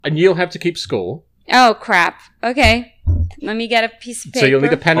And you'll have to keep score. Oh, crap. Okay. Let me get a piece of paper. So you'll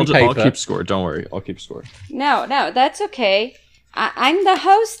need a pen and paper. I'll keep score. Don't worry. I'll keep score. No, that's okay. I'm the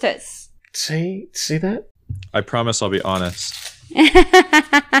hostess. See that? I promise I'll be honest.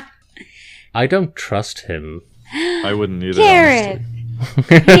 I don't trust him. I wouldn't either. Garrett.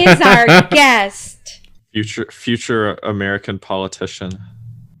 He is our guest. Future American politician.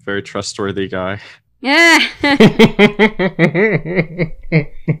 Very trustworthy guy.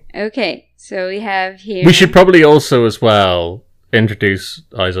 Okay, so we have here... We should probably also as well introduce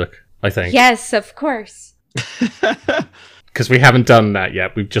Isaac, I think. Yes, of course. Because we haven't done that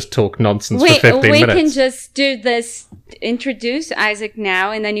yet. We've just talked nonsense for 15 minutes. We can just do this, introduce Isaac now,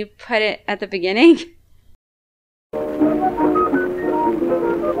 and then you put it at the beginning.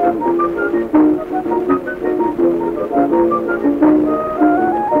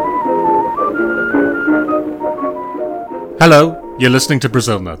 Hello, you're listening to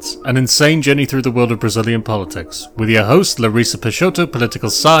Brazil Nuts, an insane journey through the world of Brazilian politics, with your host Larissa Peixoto,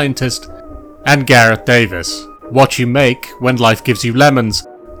 political scientist, and Gareth Davis. What you make when life gives you lemons.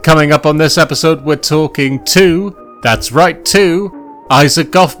 Coming up on this episode, we're talking to, that's right, to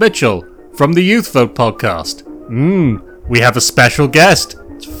Isaac Goff Mitchell from the Youth Vote podcast. We have a special guest.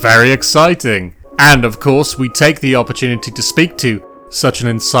 It's very exciting. And of course, we take the opportunity to speak to such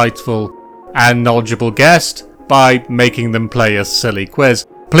an insightful and knowledgeable guest by making them play a silly quiz.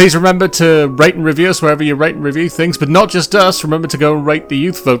 Please remember to rate and review us wherever you rate and review things, but not just us. Remember to go and rate the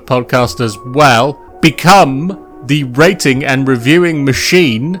Youth Vote podcast as well. Become the rating and reviewing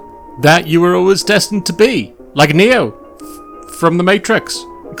machine that you were always destined to be. Like Neo from The Matrix,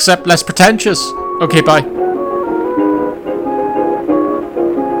 except less pretentious. Okay, bye.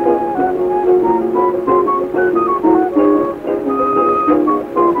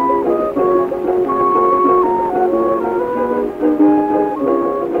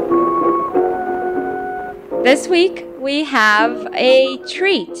 This week, we have a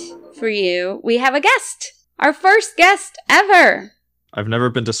treat for you. We have a guest. Our first guest ever. I've never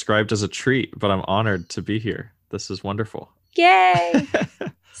been described as a treat, but I'm honored to be here. This is wonderful. Yay!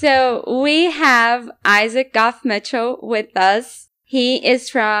 So we have Isaac Goff Mitchell with us. He is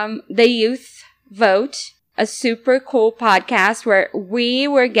from the Youth Vote, a super cool podcast where we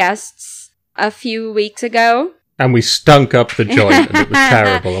were guests a few weeks ago. And we stunk up the joint, and it was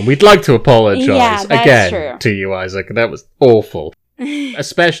terrible. And we'd like to apologise again to you, Isaac. That was awful.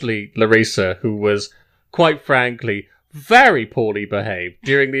 Especially Larissa, who was, quite frankly, very poorly behaved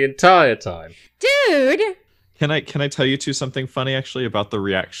during the entire time. Dude! Can I tell you something funny, actually, about the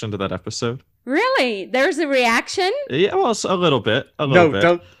reaction to that episode? Really? There's a reaction? Yeah, well, a little bit.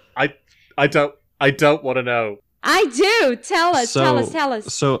 Don't. I don't want to know. I do. Tell us.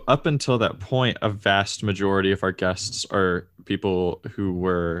 So up until that point, a vast majority of our guests are people who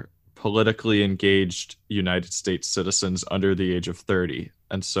were politically engaged United States citizens under the age of 30.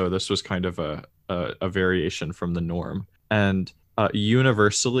 And so this was kind of a variation from the norm. And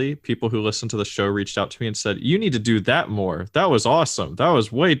universally, people who listened to the show reached out to me and said, you need to do that more. That was awesome. That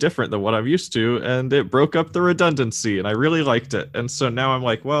was way different than what I'm used to. And it broke up the redundancy. And I really liked it. And so now I'm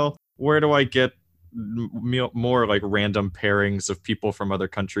like, well, where do I get more like random pairings of people from other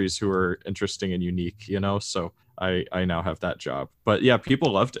countries who are interesting and unique, so I now have that job. But yeah,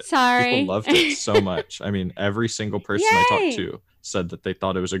 people loved it. People loved it so much. I mean, every single person I talked to said that they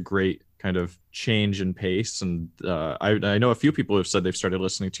thought it was a great kind of change in pace, and I know a few people who have said they've started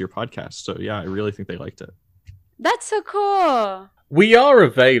listening to your podcast, so yeah, I really think they liked it. That's so cool. We are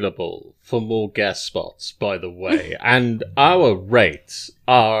available for more guest spots, by the way, and our rates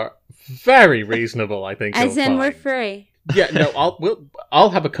are very reasonable, I think. As in, we're free. Yeah, no,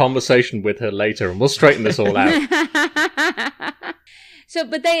 I'll have a conversation with her later, and we'll straighten this all out. So,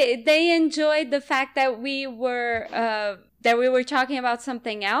 but they enjoyed the fact that we were talking about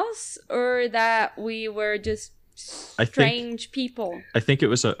something else, or that we were just strange people. I think it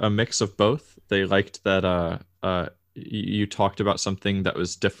was a mix of both. They liked that you talked about something that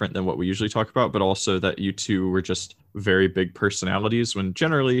was different than what we usually talk about, but also that you two were just very big personalities, when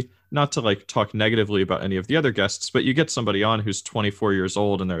generally, not to like talk negatively about any of the other guests, but you get somebody on who's 24 years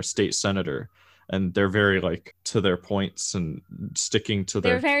old and they're a state senator, and they're very like to their points and sticking to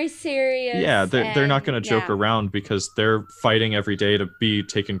they're very serious. Yeah, they're not going to joke around, because they're fighting every day to be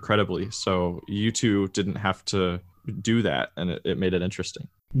taken credibly. So you two didn't have to do that, and it made it interesting.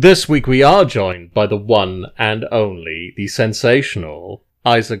 This week we are joined by the one and only, the sensational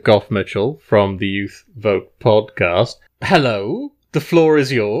Isaac Goff Mitchell from the Youth Vote podcast. Hello, the floor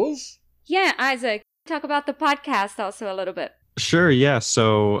is yours. Yeah, Isaac, talk about the podcast also a little bit. Sure, yeah.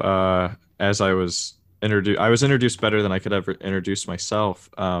 So as I was I was introduced better than I could ever introduce myself.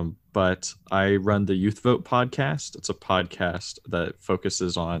 But I run the Youth Vote podcast. It's a podcast that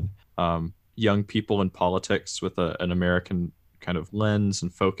focuses on young people in politics with an American kind of lens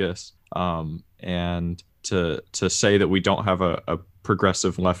and focus. And to say that we don't have a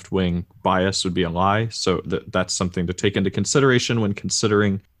progressive left-wing bias would be a lie. So that's something to take into consideration when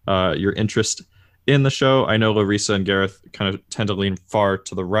considering your interest in the show. I know Larissa and Gareth kind of tend to lean far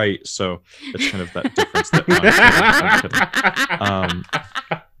to the right, so it's kind of that difference.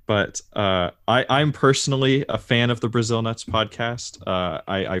 But I'm personally a fan of the Brazil Nuts podcast.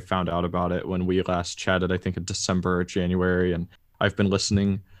 I found out about it when we last chatted, I think in December or January, and I've been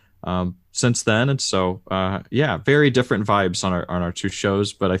listening since then. And so, very different vibes on our two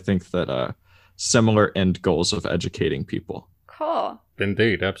shows, but I think that similar end goals of educating people. Cool.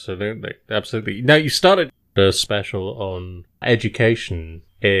 Indeed, absolutely. Now, you started a special on education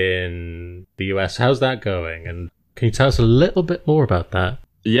in the US. How's that going? And can you tell us a little bit more about that?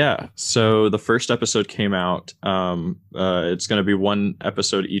 Yeah, so the first episode came out. It's going to be one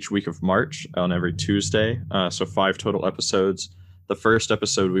episode each week of March on every Tuesday. So 5 total episodes. The first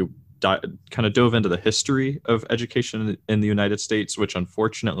episode, we kind of dove into the history of education in the United States, which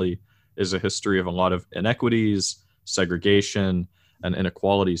unfortunately is a history of a lot of inequities, segregation, and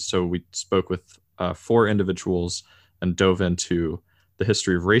inequalities. So we spoke with 4 individuals and dove into the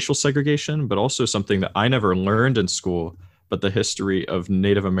history of racial segregation, but also something that I never learned in school, but the history of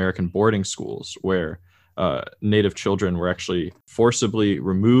Native American boarding schools, where Native children were actually forcibly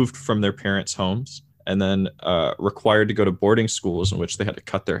removed from their parents' homes and then required to go to boarding schools in which they had to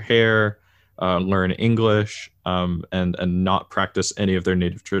cut their hair, learn English, and not practice any of their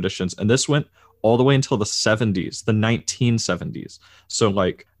Native traditions. And this went all the way until the 70s, the 1970s. So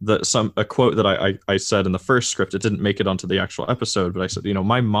like a quote that I said in the first script, it didn't make it onto the actual episode, but I said,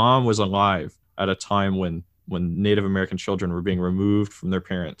 my mom was alive at a time when Native American children were being removed from their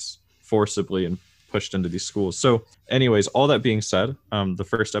parents forcibly and pushed into these schools. So anyways, all that being said, the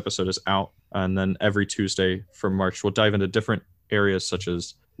first episode is out, and then every Tuesday from March, we'll dive into different areas such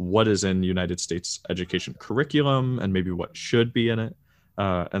as what is in United States education curriculum and maybe what should be in it.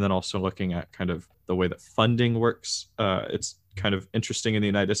 And then also looking at kind of the way that funding works. It's kind of interesting in the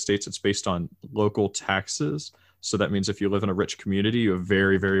United States. It's based on local taxes. So that means if you live in a rich community, you have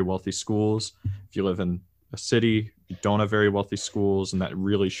very, very wealthy schools. If you live in a city, you don't have very wealthy schools, and that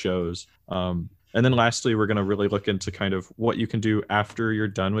really shows. And then lastly, we're going to really look into kind of what you can do after you're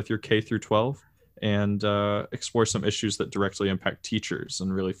done with your K through 12 and explore some issues that directly impact teachers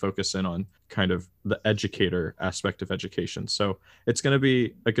and really focus in on kind of the educator aspect of education. So it's going to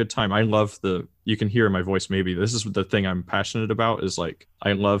be a good time. I love you can hear in my voice, maybe this is the thing I'm passionate about, is like,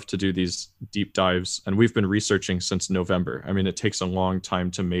 I love to do these deep dives, and we've been researching since November. I mean, it takes a long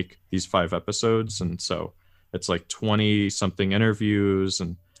time to make these 5 episodes. And so it's like 20 something interviews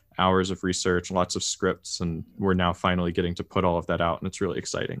and hours of research, lots of scripts, and we're now finally getting to put all of that out, and it's really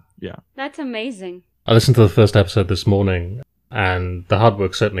exciting. Yeah. That's amazing. I listened to the first episode this morning, and the hard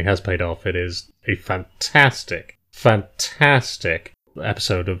work certainly has paid off. It is a fantastic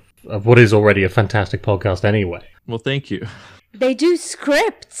episode of what is already a fantastic podcast anyway. Well, thank you. They do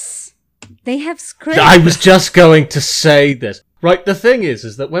scripts. They have scripts. I was just going to say this. Right, the thing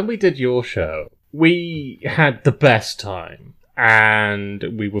is that when we did your show, we had the best time. And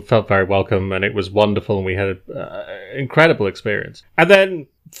we felt very welcome, and it was wonderful, and we had an incredible experience. And then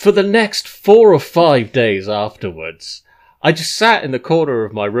for the next 4 or 5 days afterwards, I just sat in the corner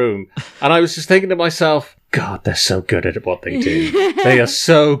of my room, and I was just thinking to myself, God, they're so good at what they do. They are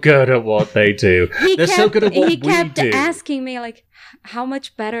so good at what they do. They're so good at what we do. He kept asking me, like, how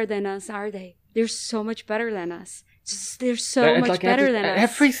much better than us are they? They're so much better than us. They're so much like better than us.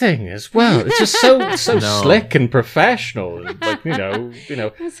 Everything as well. It's just so slick and professional. And like,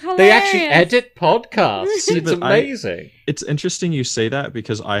 they actually edit podcasts. It's amazing. It's interesting you say that,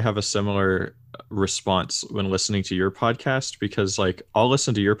 because I have a similar response when listening to your podcast, because like I'll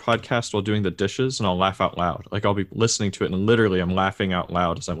listen to your podcast while doing the dishes and I'll laugh out loud. Like I'll be listening to it and literally I'm laughing out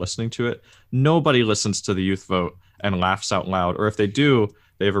loud as I'm listening to it. Nobody listens to the Youth Vote and laughs out loud, or if they do,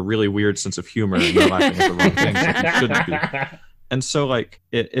 they have a really weird sense of humor and they're laughing at the wrong things like you shouldn't be. And so like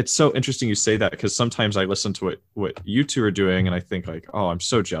it's so interesting you say that, because sometimes I listen to what you two are doing and I think like, oh, I'm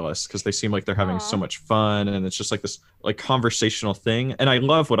so jealous, because they seem like they're having so much fun, and it's just like this like conversational thing. And I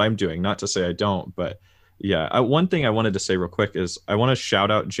love what I'm doing, not to say I don't, but yeah. One thing I wanted to say real quick is I want to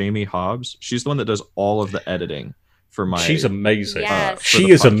shout out Jamie Hobbs. She's the one that does all of the editing for my. She's amazing. Yes. She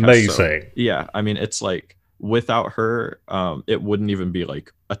is podcast. Amazing. So, yeah, I mean, it's like without her, it wouldn't even be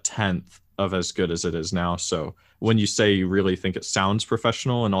like a tenth of as good as it is now. So when you say you really think it sounds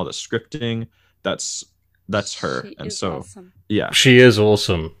professional and all the scripting, that's that's her. She And is so, awesome. yeah. She is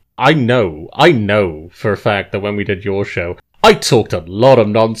awesome. I know for a fact that when we did your show, I talked a lot of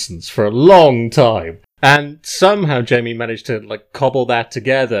nonsense for a long time. And somehow Jamie managed to cobble that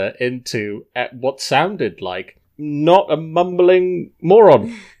together into what sounded like not a mumbling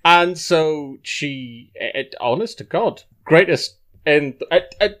moron. And so she, honest to God, greatest. And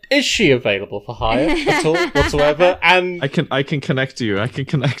is she available for hire at all whatsoever? And I can connect you.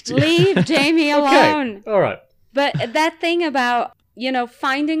 Leave Jamie alone. Okay. All right. But that thing about,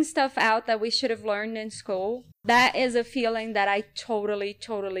 finding stuff out that we should have learned in school, that is a feeling that I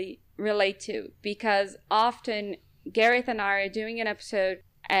totally relate to. Because often Gareth and I are doing an episode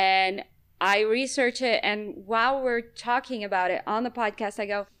and I research it, and while we're talking about it on the podcast, I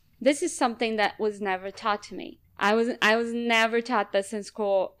go, this is something that was never taught to me. I was never taught this in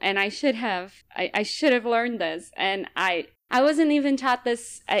school, and I should have. I should have learned this, and I wasn't even taught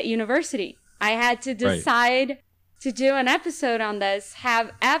this at university. I had to decide to do an episode on this, have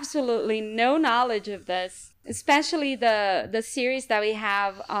absolutely no knowledge of this, especially the series that we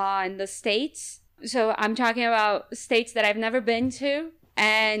have on the states. So I'm talking about states that I've never been to,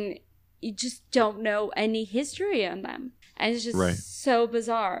 and you just don't know any history on them. And it's just so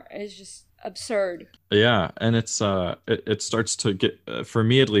bizarre. It's just absurd. Yeah, and it's it starts to get, for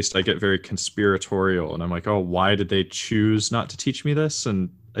me at least, I get very conspiratorial, and I'm like, oh, why did they choose not to teach me this? And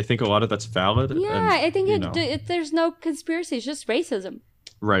I think a lot of that's valid. Yeah, and, I think there's no conspiracy. It's just racism.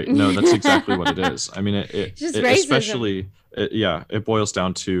 Right. No, that's exactly what it is. I mean, it Just it racism. especially, it boils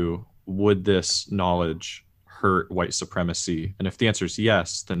down to, would this knowledge hurt white supremacy? And if the answer is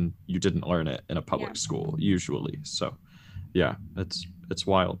yes, then you didn't learn it in a public school, usually. So, yeah, it's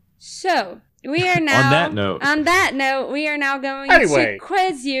wild. So we are now On that note, we are now going to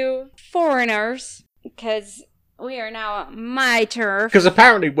quiz you foreigners, because we are now on my turf. Because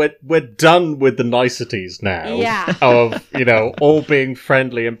apparently we're done with the niceties now. Yeah. Of, all being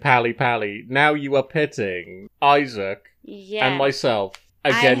friendly and pally. Now you are pitting Isaac and myself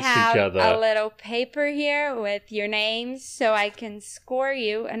against each other. I have a little paper here with your names so I can score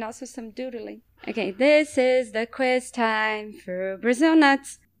you, and also some doodling. Okay, this is the quiz time for Brazil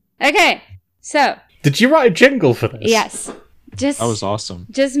Nuts. Okay, so. Did you write a jingle for this? Yes. That was awesome.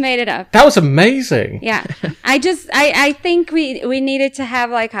 Just made it up. That was amazing. Yeah. I think we needed to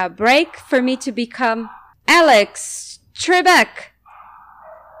have a break for me to become Alex Trebek.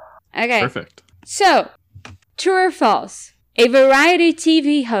 Okay. Perfect. So, true or false? A variety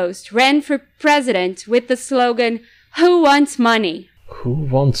TV host ran for president with the slogan, "Who wants money?" Who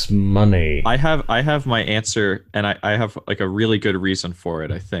wants money? I have my answer, and I have a really good reason for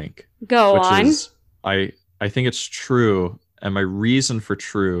it, I think. Go which on. Is, I think it's true, and my reason for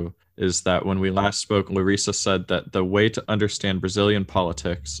true is that when we last spoke, Larissa said that the way to understand Brazilian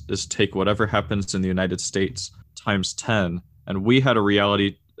politics is take whatever happens in the United States times 10. And we had a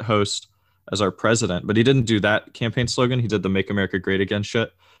reality host as our president, but he didn't do that campaign slogan. He did the Make America Great Again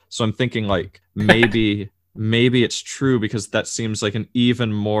shit. So I'm thinking maybe it's true, because that seems like an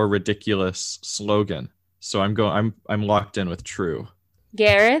even more ridiculous slogan. So I'm locked in with true.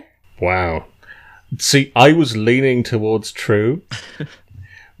 Gareth? Wow. See, I was leaning towards true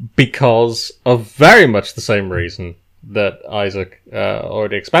because of very much the same reason that Isaac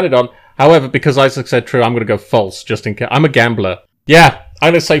already expanded on. However, because Isaac said true, I'm going to go false, just in case. I'm a gambler. Yeah,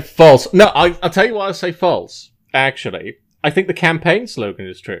 I'm going to say false. No, I'll tell you why I say false, actually. I think the campaign slogan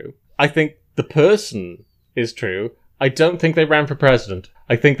is true. I think the person is true. I don't think they ran for president.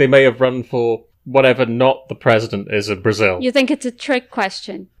 I think they may have run for whatever not the president is of Brazil. You think it's a trick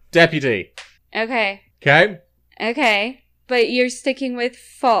question? Deputy. Okay. Okay? But you're sticking with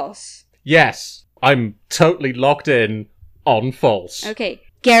false. Yes. I'm totally locked in on false. Okay.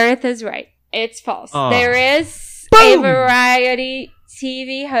 Gareth is right. It's false. Oh. There is Boom! a variety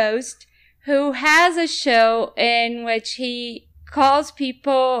TV host who has a show in which he calls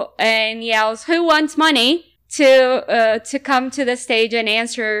people and yells, "Who wants money?" to come to the stage and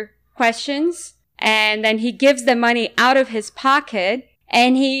answer questions. And then he gives the money out of his pocket.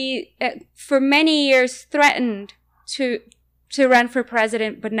 And he, for many years, threatened to run for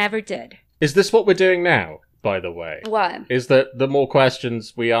president, but never did. Is this what we're doing now, by the way? What? Is that the more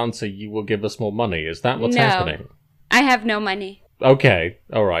questions we answer, you will give us more money? Is that what's happening? I have no money. Okay,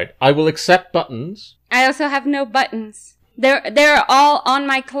 alright. I will accept buttons. I also have no buttons. They're all on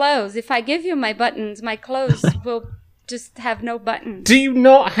my clothes. If I give you my buttons, my clothes will just have no buttons. Do you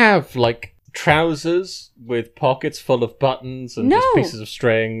not have, trousers with pockets full of buttons and just pieces of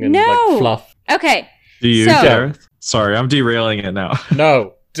string and, fluff? Okay. Do you, Gareth? Sorry, I'm derailing it now.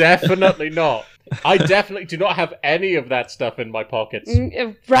 No, definitely not. I definitely do not have any of that stuff in my pockets.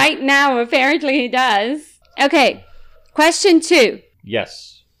 Right now, apparently he does. Okay. Question 2.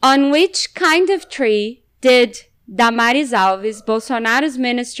 Yes. On which kind of tree did Damares Alves, Bolsonaro's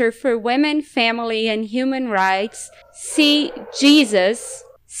Minister for Women, Family, and Human Rights, see Jesus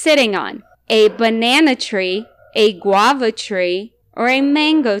sitting on? A banana tree, a guava tree, or a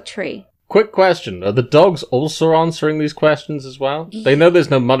mango tree? Quick question. Are the dogs also answering these questions as well? They know there's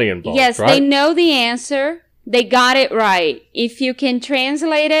no money involved, Yes, right? they know the answer. They got it right. If you can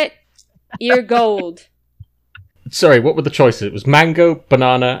translate it, you're gold. Sorry, what were the choices? It was mango,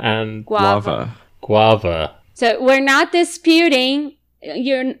 banana, and Guava. guava. So we're not disputing.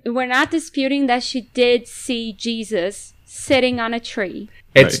 We're not disputing that she did see Jesus sitting on a tree.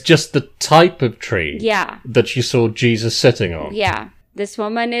 It's Right. just the type of tree Yeah, that she saw Jesus sitting on. yeah. This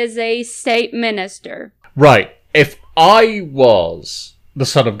woman is a state minister. Right. If I was the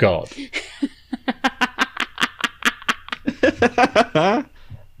Son of God,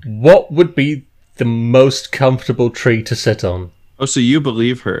 what would be the most comfortable tree to sit on? Oh, so you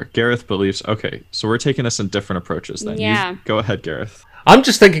believe her. Gareth believes. Okay, so we're taking this in different approaches then. Yeah. You go ahead, Gareth. I'm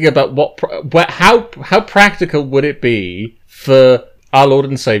just thinking about how practical would it be for our Lord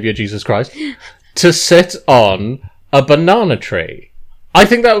and Savior Jesus Christ to sit on a banana tree? I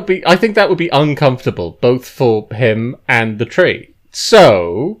think that would be uncomfortable both for him and the tree.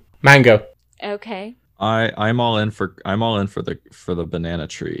 So, mango. Okay. I'm all in for the banana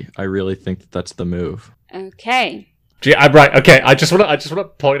tree. I really think that's the move. Okay. Gee, I'm right. Okay, I just want to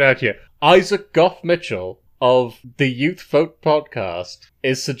point out here. Isaac Goff Mitchell of the Youth Vote podcast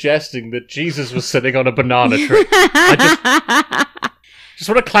is suggesting that Jesus was sitting on a banana tree. I just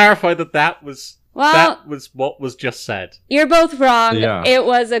want to clarify that was what was just said. You're both wrong. Yeah. It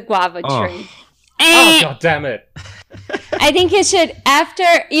was a guava Oh. tree. Oh god damn it! I think you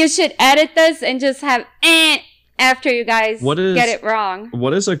should edit this and just have after you guys get it wrong.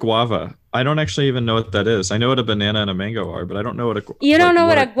 What is a guava? I don't actually even know what that is. I know what a banana and a mango are, but I don't know what You don't know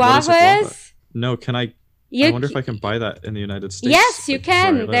what a guava is? No, can I? You, I wonder if I can buy that in the United States. Yes, you Like,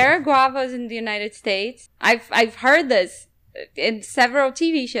 can. sorry, There are guavas in the United States. I've heard this in several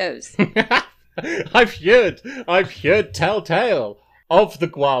TV shows. I've heard telltale of the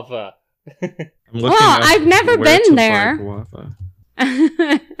guava. I'm looking up I've never where been to buy there. guava.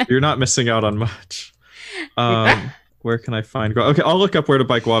 You're not missing out on much. Where can I find guava? Okay, I'll look up where to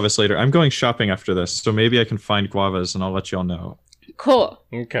buy guavas later. I'm going shopping after this, so maybe I can find guavas and I'll let y'all know. Cool.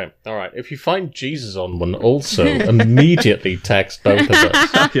 Okay, all right. If you find Jesus on one, also immediately text both of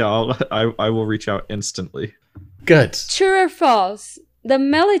us. Yeah, I will reach out instantly. Good. True or false? The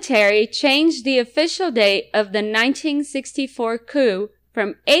military changed the official date of the 1964 coup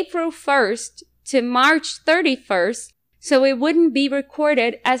from April 1st to March 31st, so it wouldn't be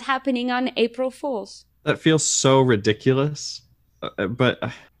recorded as happening on April Fools. That feels so ridiculous, but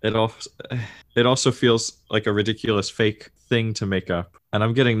it also feels like a ridiculous fake thing to make up. And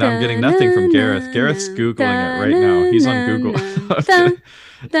I'm getting nothing from Gareth. Gareth's googling it right now. He's on Google.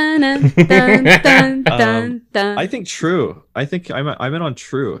 I think true. I think I'm in on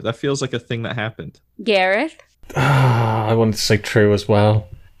true. That feels like a thing that happened. Gareth? I wanted to say true as well.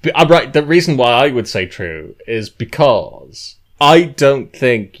 But, right, the reason why I would say true is because I don't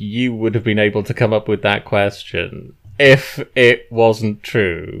think you would have been able to come up with that question if it wasn't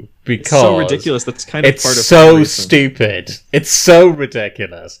true. Because it's so ridiculous. That's kind of it's part of so the reason. stupid. It's so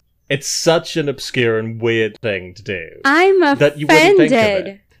ridiculous. It's such an obscure and weird thing to do. I'm offended. That you wouldn't think of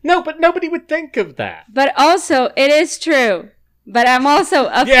it. No, but nobody would think of that. But also, it is true. But I'm also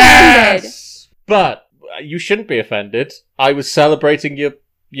offended. Yes! But you shouldn't be offended. I was celebrating your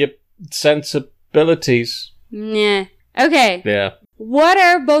sensibilities. Nah. Okay. Yeah. What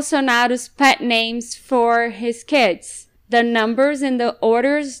are Bolsonaro's pet names for his kids? The numbers in the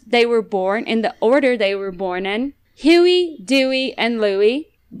order they were born in. Huey, Dewey, and Louie.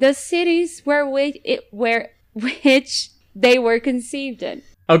 The cities which they were conceived in.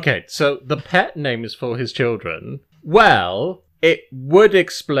 Okay, so the pet names for his children. Well, it would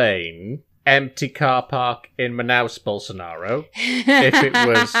explain empty car park in Manaus, Bolsonaro, if it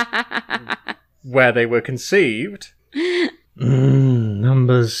was where they were conceived.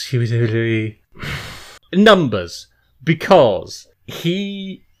 Numbers, Huey, Dewey, Louie. Numbers, because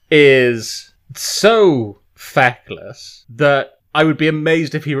he is so feckless that I would be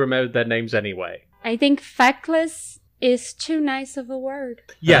amazed if he remembered their names anyway. I think feckless is too nice of a word.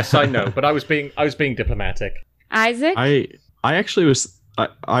 Yes, I know, but I was being diplomatic. Isaac? I actually was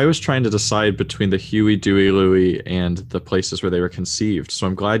I was trying to decide between the Huey, Dewey, Louie and the places where they were conceived. So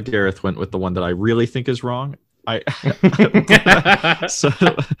I'm glad Gareth went with the one that I really think is wrong. So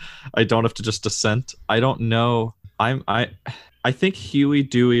I don't have to just dissent. I don't know. I think Huey,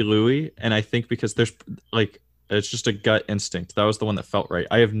 Dewey, Louie, and I think because there's like it's just a gut instinct. That was the one that felt right.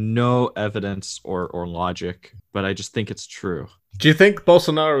 I have no evidence or logic, but I just think it's true. Do you think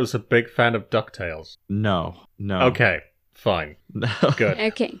Bolsonaro is a big fan of DuckTales? No. Okay, fine. No. Good.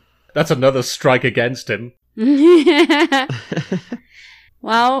 Okay. That's another strike against him.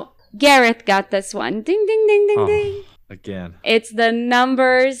 Well, Garrett got this one. Ding, ding, ding, ding, ding. Again. It's the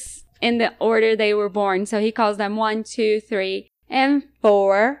numbers in the order they were born. So he calls them 1, 2, 3, and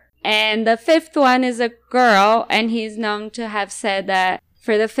 4. And the fifth one is a girl, and he's known to have said that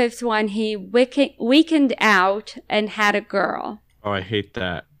for the fifth one, he weakened out and had a girl. Oh, I hate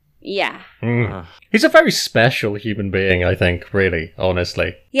that. Yeah. He's a very special human being, I think, really,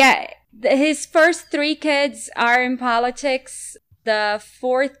 honestly. Yeah, his first 3 kids are in politics. The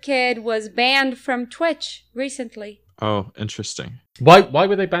 4th kid was banned from Twitch recently. Oh, interesting. Why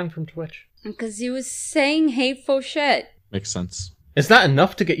were they banned from Twitch? Because he was saying hateful shit. Makes sense. Is that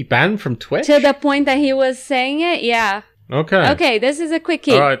enough to get you banned from Twitch? To the point that he was saying it? Yeah. Okay. Okay, this is a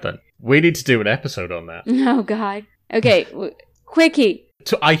quickie. All right, then. We need to do an episode on that. Oh, God. Okay, quickie.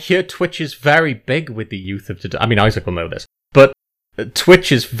 I hear Twitch is very big with the youth of today. I mean, Isaac will know this. But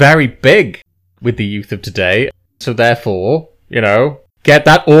Twitch is very big with the youth of today. So therefore, get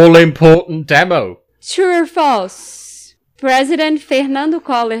that all-important demo. True or false? President Fernando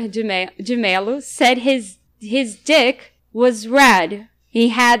Collor de Mello said his dick was red. He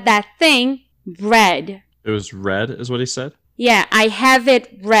had that thing red. It was red, is what he said? Yeah, I have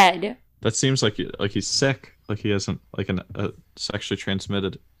it red. That seems like he's sick. Like he hasn't a sexually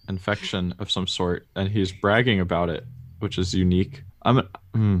transmitted infection of some sort, and he's bragging about it, which is unique.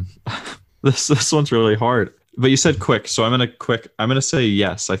 This one's really hard. But you said quick, so I'm gonna say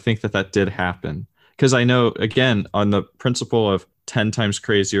yes. I think that did happen. Because I know, again, on the principle of 10 times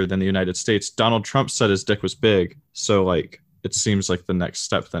crazier than the United States, Donald Trump said his dick was big. So, it seems like the next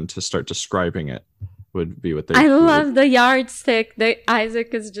step then to start describing it would be what they... I love the yardstick that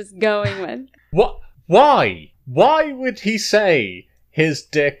Isaac is just going with. What? Why? Why would he say his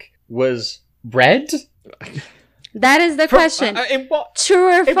dick was red? That is the question. In what?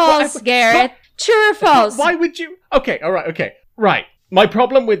 True or false, Garrett? True or false? Why would you... Okay, alright, okay. Right. My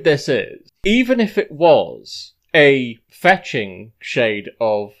problem with this is, even if it was a fetching shade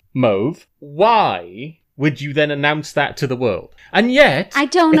of mauve, why would you then announce that to the world? And yet, I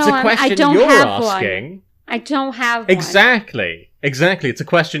don't know. It's a question I don't you're have asking. One. I don't have Exactly. It's a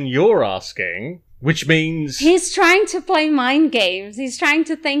question you're asking, which means... He's trying to play mind games. He's trying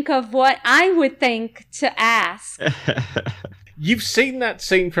to think of what I would think to ask. You've seen that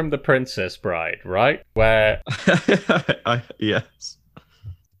scene from The Princess Bride, right? Where... Yes.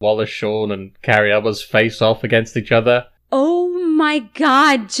 Wallace Shawn and Carrie Elwes face off against each other. Oh my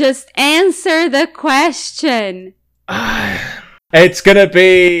God, just answer the question. It's gonna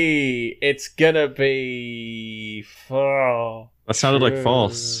be... That sounded like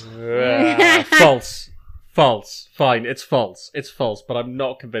false. False. Fine, it's false, but I'm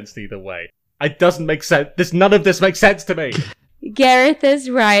not convinced either way. It doesn't make sense. None of this makes sense to me. Gareth is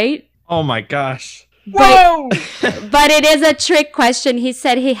right. Oh my gosh. Whoa! But it is a trick question. He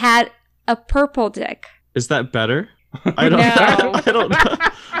said he had a purple dick. Is that better? I don't No. I don't know.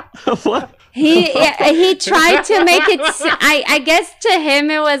 What? He tried to make it... I guess to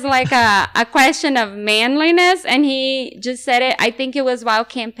him it was like a question of manliness, and he just said it. I think it was while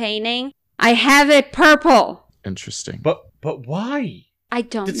campaigning. I have it purple. Interesting. But why? I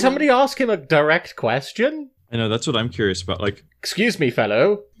don't know. Did somebody ask him a direct question? I know, that's what I'm curious about. Excuse me,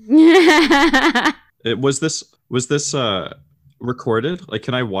 fellow. Was this recorded?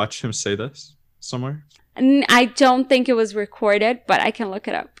 Can I watch him say this somewhere? I don't think it was recorded, but I can look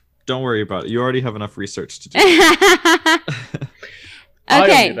it up. Don't worry about it. You already have enough research to do. I, on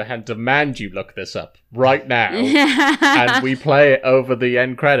Okay. the other hand, demand you look this up right now, and we play it over the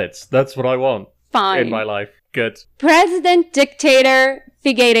end credits. That's what I want Fine. in my life. Good. President Dictator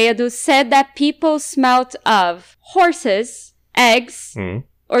Figueiredo said that people smelt of horses, eggs,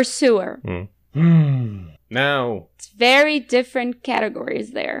 or sewer. Now, It's very different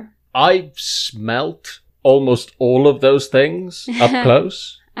categories there. I've smelt almost all of those things up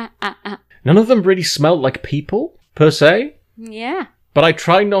close. None of them really smell like people, per se. Yeah. But I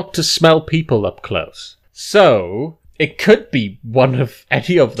try not to smell people up close. So, it could be one of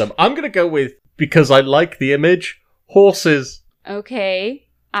any of them. I'm going to go with, because I like the image, horses. Okay.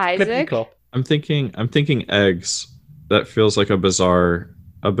 Isaac? Clippity-clop. I'm thinking eggs. That feels like a bizarre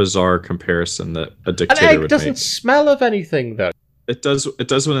comparison that a An dictator egg would doesn't make. smell of anything, though. It does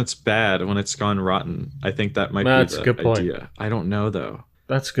when it's bad, when it's gone rotten. I think that might That's be a the good point. idea. I don't know though.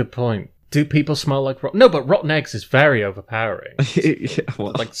 That's a good point. do people smell like rotten? No, but rotten eggs is very overpowering.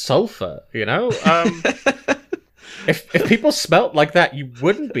 Well, Like sulfur, you know? If people smelt like that, you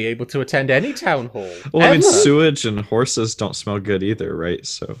wouldn't be able to attend any town hall. well, I mean, ever. sewage and horses don't smell good either, right?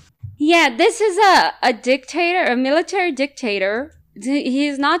 So Yeah, this is a dictator, a military dictator.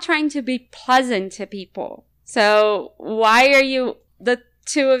 He's not trying to be pleasant to people. So why are you, the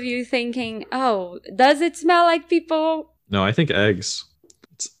two of you, thinking, oh, does it smell like people? no, I think eggs.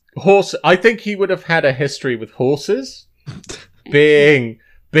 Horse. I think he would have had a history with horses, being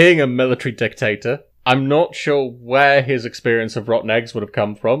a military dictator. I'm not sure where his experience of rotten eggs would have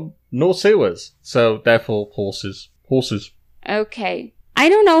come from, nor sewers. So therefore, horses. Horses. Okay. I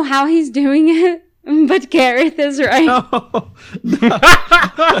don't know how he's doing it, but Gareth is right. No. We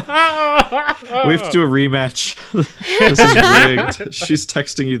have to do a rematch. This is rigged. She's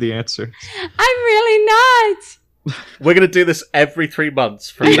texting you the answer. I'm really not. We're gonna do this every 3 months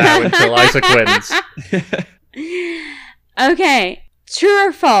from now until Isaac wins. Okay. True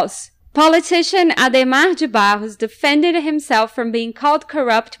or false? Politician Ademar de Barros defended himself from being called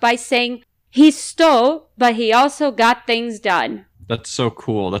corrupt by saying he stole, but he also got things done. That's so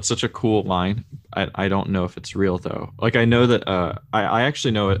cool. That's such a cool line. I don't know if it's real though. Like I know that I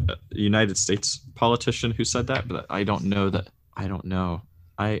actually know a United States politician who said that, but I don't know that. I don't know.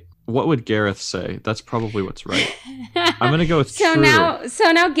 What would Gareth say? That's probably what's right. I'm gonna go with So true.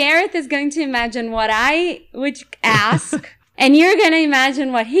 now Gareth is going to imagine what I would ask, and you're going to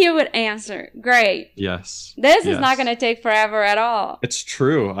imagine what he would answer. Great. Yes. This is Yes. not going to take forever at all. It's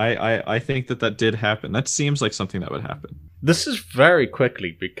true. I think that did happen. That seems like something that would happen. This has very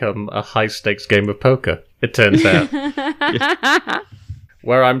quickly become a high-stakes game of poker, it turns out,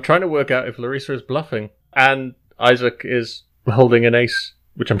 where I'm trying to work out if Larissa is bluffing, and Isaac is holding an ace,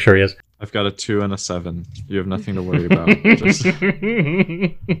 which I'm sure he is. I've got a 2 and a 7. You have nothing to worry about. Just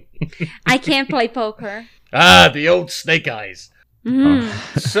I can't play poker. Ah, the old snake eyes. Mhm.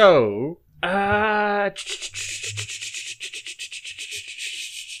 So,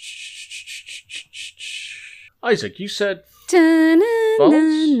 Isaac, you said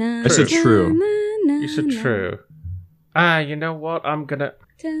I said true. you said true. You know what?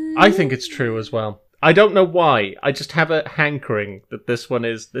 I think it's true as well. I don't know why. I just have a hankering that this one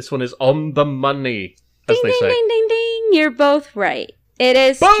is on the money, as Ding, they ding, say. ding, ding, ding. You're both right. It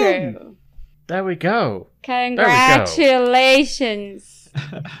is Boom! true. There we go. Congratulations.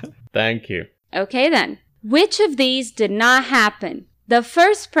 Thank you. Okay then. Which of these did not happen? The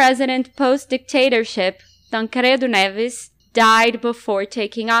first president post-dictatorship, Tancredo Neves, died before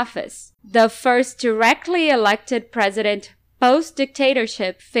taking office. The first directly elected president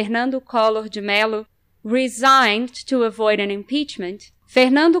post-dictatorship, Fernando Collor de Mello, resigned to avoid an impeachment.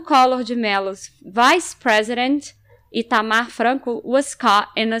 Fernando Collor de Mello's vice president, Itamar Franco, was caught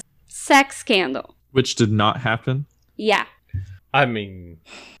in a sex scandal. which did not happen. Yeah. I mean,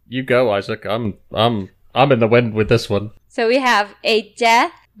 you go, Isaac. I'm in the wind with this one. So we have a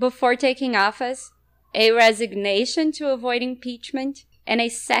death before taking office, a resignation to avoid impeachment, and a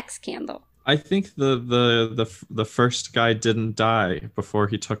sex scandal. I think the first guy didn't die before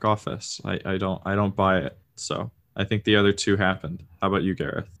he took office. I don't buy it. So I think the other 2 happened. How about you,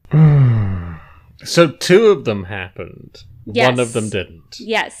 Gareth? So 2 of them happened. Yes. One of them didn't.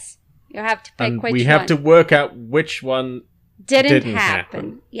 Yes. You have to pick And which we have one. to work out which one. didn't happen.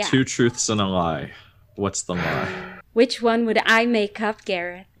 happen. Yeah. 2 truths and a lie. What's the lie? Which one would I make up,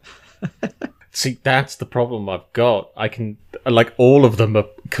 Gareth? See, that's the problem I've got. I can, like, all of them are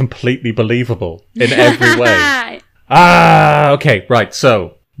completely believable in every way. Okay, right.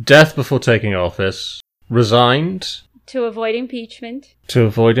 So, death before taking office, resigned To avoid impeachment. to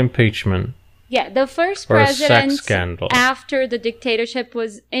avoid impeachment, Yeah, the first or a sex president scandal. after the dictatorship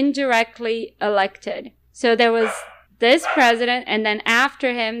was indirectly elected. So there was this president, and then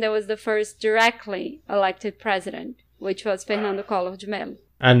after him, there was the first directly elected president, which was Fernando Collor de Mello.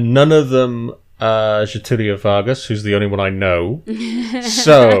 And none of them Getúlio Vargas, who's the only one I know.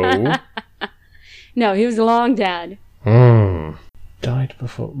 So... No, he was long dead. Died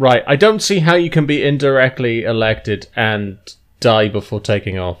before... Right, I don't see how you can be indirectly elected and die before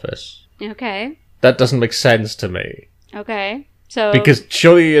taking office. Okay. That doesn't make sense to me. Okay. So Because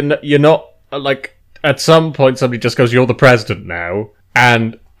surely you're not, like, at some point somebody just goes, you're the president now,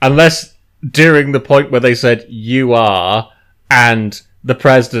 and unless during the point where they said, you are, and the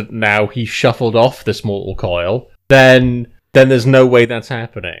president now, he shuffled off this mortal coil, then there's no way that's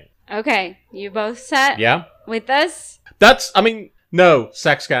happening. Okay, you both set Yeah? with us? No,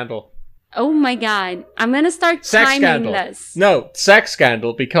 sex scandal. Oh my god. I'm gonna start Sex timing scandal. this. No, sex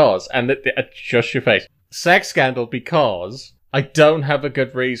scandal because, shush your face. Sex scandal because I don't have a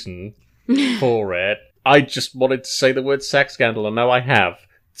good reason for it. I just wanted to say the word sex scandal, and now I have.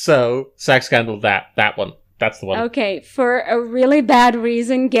 So, sex scandal, that one. That's the one. Okay, for a really bad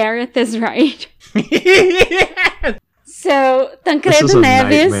reason, Gareth is right. So, Tancredo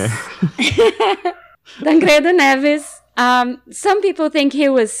Neves. Tancredo Neves, some people think he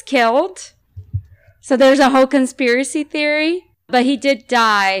was killed. So there's a whole conspiracy theory. But he did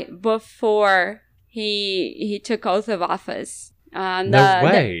die before he took oath of office. No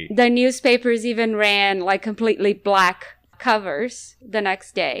way. The newspapers even ran like completely black covers the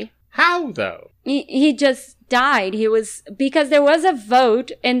next day. How, though? He just died. Because there was a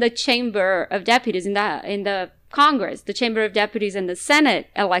vote in the Chamber of Deputies, in the Congress. The Chamber of Deputies and the Senate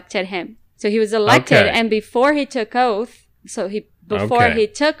elected him. So he was elected, and before he took oath, before he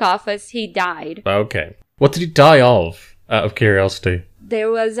took office, he died. Okay. What did he die of, out of curiosity? There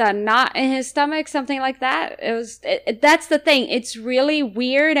was a knot in his stomach, something like that. That's the thing. It's really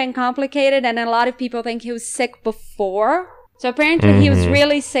weird and complicated, and a lot of people think he was sick before. So apparently he was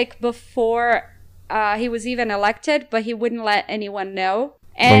really sick before he was even elected, but he wouldn't let anyone know.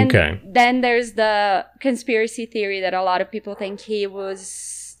 And then there's the conspiracy theory that a lot of people think he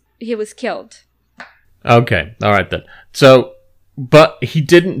was killed. Okay, all right then. So, but he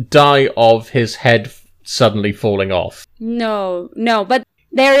didn't die of his head suddenly falling off. No, but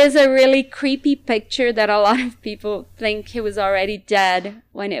there is a really creepy picture that a lot of people think he was already dead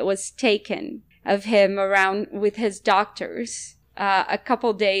when it was taken of him around with his doctors a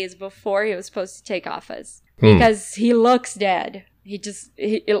couple days before he was supposed to take office. Because he looks dead.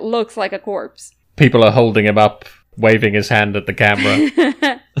 It looks like a corpse. People are holding him up, waving his hand at the camera.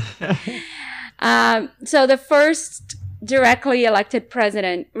 So the first directly elected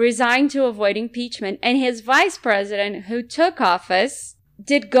president resigned to avoid impeachment, and his vice president, who took office,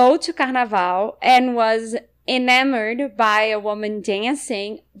 did go to Carnaval and was enamored by a woman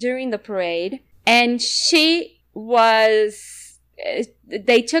dancing during the parade. And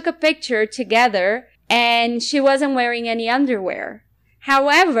they took a picture together, and she wasn't wearing any underwear.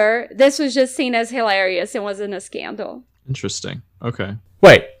 However, this was just seen as hilarious and wasn't a scandal. Interesting. Okay.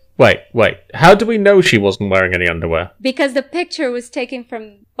 Wait. How do we know she wasn't wearing any underwear? Because the picture was taken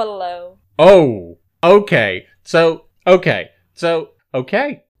from below. Oh, okay. So, okay.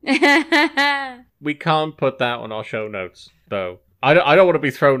 We can't put that on our show notes, though. I don't want to be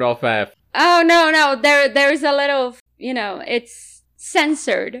thrown off air. Oh, no. There's a little, it's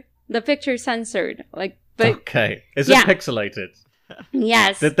censored. The picture's censored. Okay. Is it pixelated?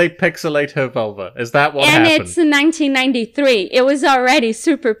 Yes. Did they pixelate her vulva? Is that what happened? And it's 1993. It was already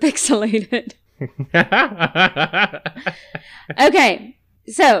super pixelated. Okay.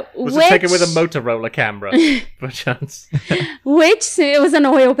 So, was it taken with a Motorola camera, perchance? It was an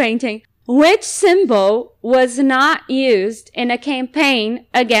oil painting. Which symbol was not used in a campaign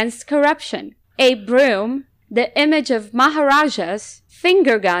against corruption? A broom, the image of Maharajas,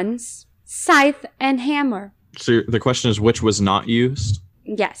 finger guns, scythe, and hammer. So the question is, which was not used?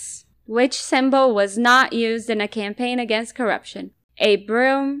 Yes. Which symbol was not used in a campaign against corruption? A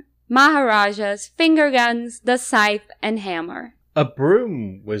broom, Maharajas, finger guns, the scythe, and hammer. A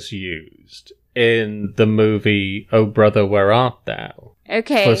broom was used in the movie Oh Brother, Where Art Thou?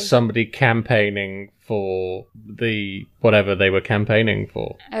 Okay. For somebody campaigning for the whatever they were campaigning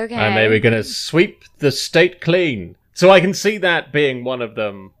for. Okay. And they were going to sweep the state clean. So I can see that being one of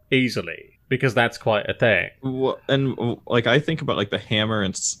them easily. Because that's quite a thing. Well, and I think about the hammer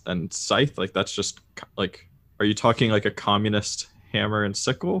and scythe. That's just are you talking like a communist hammer and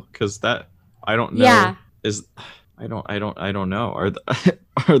sickle? Because that I don't know. Yeah. I don't know.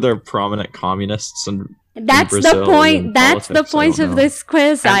 Are there prominent communists in That's Brazil the point. That's politics? the point of this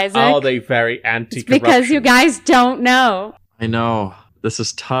quiz, and Isaac. are they very anti-corruption? Because you guys don't know. I know. This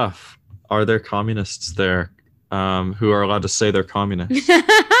is tough. Are there communists there who are allowed to say they're communists?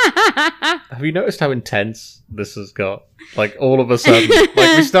 Have you noticed how intense this has got? All of a sudden,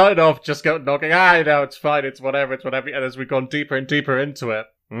 we started off just knocking, it's fine, it's whatever, and as we've gone deeper and deeper into it,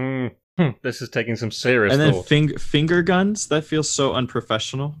 this is taking some serious thought. And then finger guns, that feels so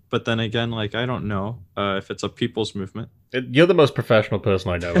unprofessional. But then again, I don't know if it's a people's movement. You're the most professional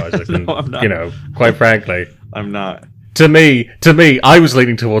person I know, Isaac. No, I'm not. Quite frankly. I'm not. To me, I was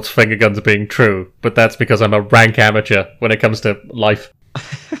leaning towards finger guns being true, but that's because I'm a rank amateur when it comes to life.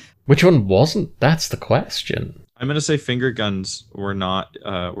 Which one wasn't? That's the question. I'm going to say finger guns were not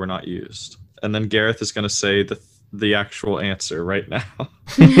used. And then Gareth is going to say the actual answer right now.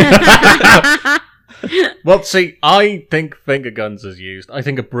 Well, see, I think finger guns is used. I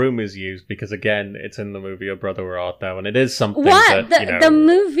think a broom is used because, again, it's in the movie Oh Brother, Where Art Thou? And it is something The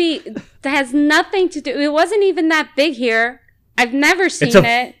movie has nothing to do... It wasn't even that big here. I've never seen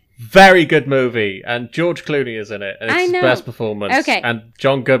it. Very good movie, and George Clooney is in it, and I it's his know. best performance. Okay. And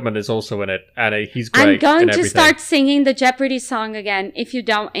John Goodman is also in it, and he's great. I'm going in to everything. start singing the Jeopardy song again if you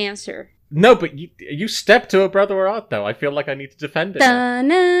don't answer. No, but you step to A Brother Where Art Thou. I feel like I need to defend it. Now.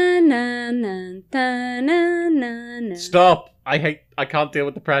 Da-na-na-na, da-na-na-na. Stop! I can't deal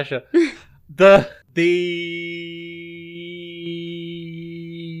with the pressure. the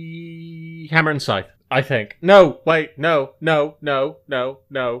Hammer and Scythe, I think. No, wait, no.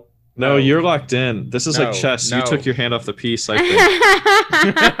 No, you're locked in. This is like chess. You took your hand off the piece, I think.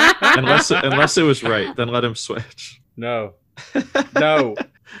 unless it was right, then let him switch. No.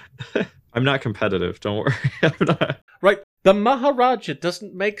 I'm not competitive. Don't worry. I'm not. Right. The Maharaja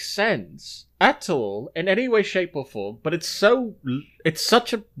doesn't make sense at all in any way, shape, or form, but it's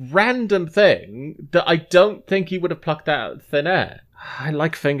such a random thing that I don't think he would have plucked that out of thin air. I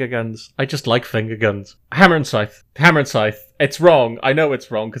like finger guns. I just like finger guns. Hammer and Scythe. It's wrong. I know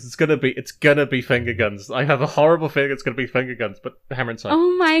it's wrong because it's gonna be finger guns. I have a horrible feeling it's gonna be finger guns, but Hammer and Scythe.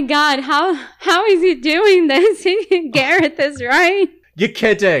 Oh my God! How is he doing this? Gareth is right. You're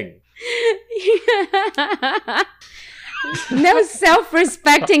kidding. No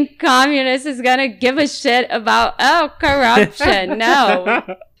self-respecting communist is gonna give a shit about corruption. No.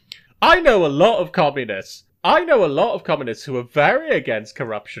 I know a lot of communists who are very against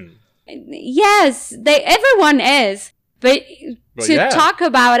corruption. Yes, everyone is. But talk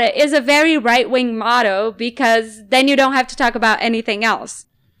about it is a very right-wing motto because then you don't have to talk about anything else.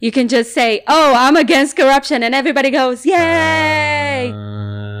 You can just say, "Oh, I'm against corruption," and everybody goes, "Yay!"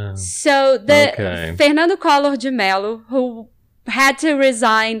 So Fernando Collor de Mello, who had to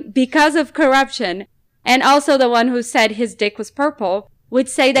resign because of corruption, and also the one who said his dick was purple, would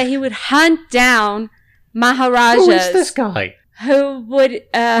say that he would hunt down Maharajas. Who is this guy? Who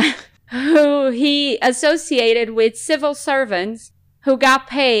he associated with civil servants who got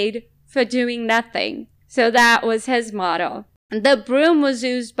paid for doing nothing. So that was his motto. The broom was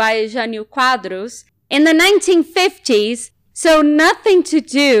used by Jânio Quadros in the 1950s, so nothing to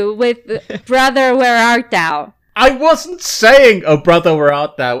do with Brother Where Art Thou. I wasn't saying "Oh Brother Where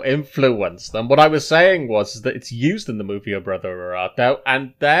Art Thou" influenced them. What I was saying was that it's used in the movie "Oh Brother Where Art Thou,"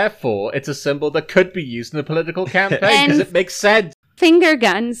 and therefore it's a symbol that could be used in a political campaign because it makes sense. Finger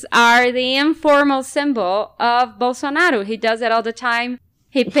guns are the informal symbol of Bolsonaro. He does it all the time.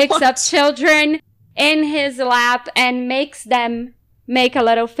 He picks up children in his lap and makes them make a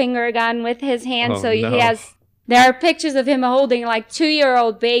little finger gun with his hand. There are pictures of him holding like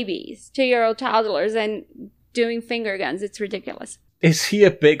 2-year-old babies, 2-year-old toddlers, and doing finger guns. It's ridiculous. Is he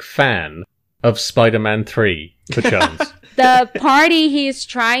a big fan of Spider-Man 3, perchance? The party he is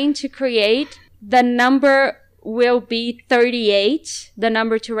trying to create, the number will be 38, the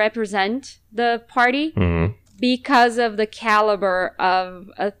number to represent the party, because of the caliber of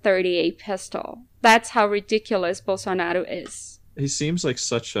a .38 pistol. That's how ridiculous Bolsonaro is. He seems like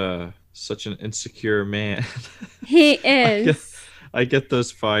such an insecure man. He is. I get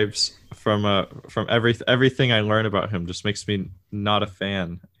those vibes from everything I learn about him. Just makes me not a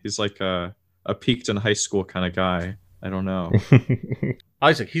fan. He's like a peaked in high school kind of guy. I don't know.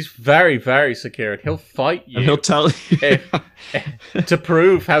 Isaac, he's very, very secure. He'll fight you. And he'll tell you to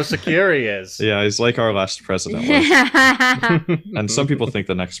prove how secure he is. Yeah, he's like our last president was. And some people think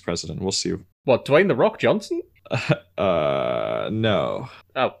the next president. We'll see. What, Dwayne "The Rock" Johnson? No.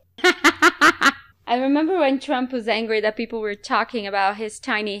 Oh. I remember when Trump was angry that people were talking about his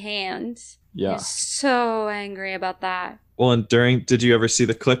tiny hands. Yeah. He's so angry about that. Well, and did you ever see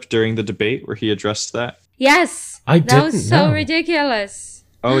the clip during the debate where he addressed that? Yes. That was so ridiculous.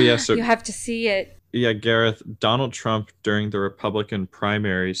 Oh, yeah. So you have to see it. Yeah, Gareth, Donald Trump during the Republican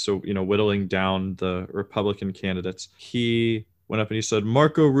primary, so, whittling down the Republican candidates, he went up and he said,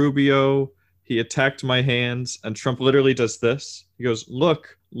 "Marco Rubio, he attacked my hands." And Trump literally does this. He goes,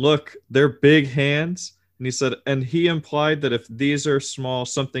 look, they're big hands. And he said, and he implied that if these are small,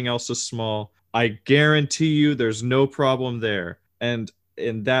 something else is small. I guarantee you there's no problem there. And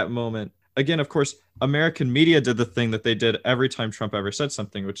in that moment, again, of course, American media did the thing that they did every time Trump ever said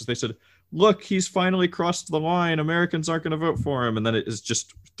something, which is they said, look, he's finally crossed the line. Americans aren't going to vote for him. And then it is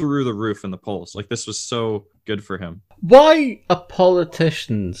just through the roof in the polls. Like, this was so good for him. Why are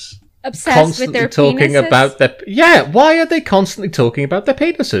politicians obsessed with their talking penises? About their... Yeah, why are they constantly talking about their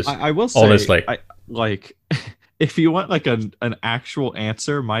penises? I will say, honestly, if you want like an actual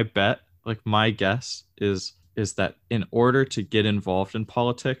answer, my guess is that in order to get involved in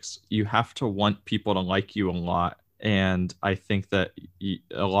politics, you have to want people to like you a lot. And I think that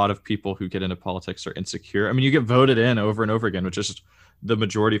a lot of people who get into politics are insecure. I mean, you get voted in over and over again, which is just the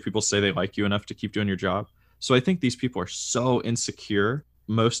majority of people say they like you enough to keep doing your job. So I think these people are so insecure.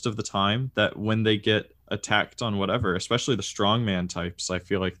 most of the time that when they get attacked on whatever, especially the strongman types, I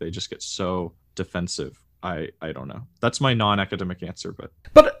feel like they just get so defensive. I don't know. That's my non-academic answer, but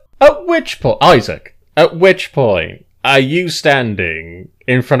at which point, Isaac, at which point are you standing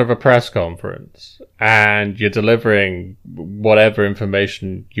in front of a press conference and you're delivering whatever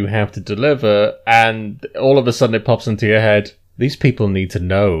information you have to deliver, and all of a sudden it pops into your head, these people need to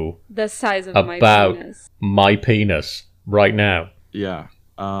know the size of my penis right now? Yeah.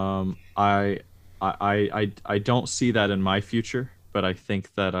 I don't see that in my future, but I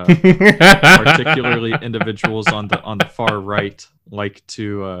think that particularly individuals on the far right like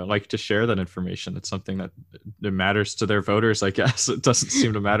to share that information. It's something that it matters to their voters, I guess. It doesn't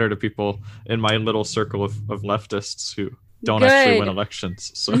seem to matter to people in my little circle of leftists who don't actually win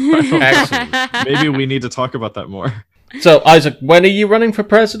elections. So maybe we need to talk about that more. So, Isaac, when are you running for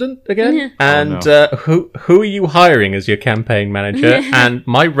president again? And who are you hiring as your campaign manager? And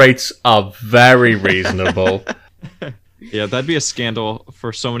my rates are very reasonable. Yeah, that'd be a scandal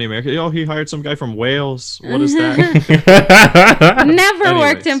for so many Americans. Oh, he hired some guy from Wales. What is that? Never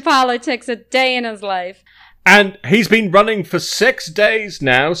worked in politics a day in his life. And he's been running for 6 days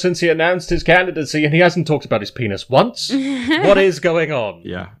now since he announced his candidacy, and he hasn't talked about his penis once. What is going on?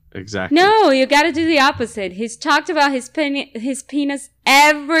 Yeah, exactly. No, you gotta do the opposite. He's talked about his penis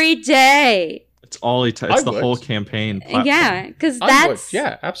every day. It's all it's the whole campaign platform. Yeah, because that's...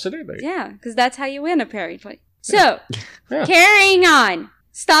 Yeah, absolutely. Yeah, because that's how you win, apparently. So, carrying on.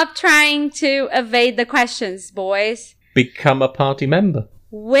 Stop trying to evade the questions, boys. Become a party member.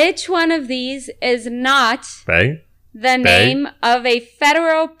 Which one of these is not the name of a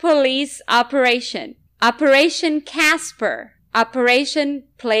federal police operation? Operation Casper. Operation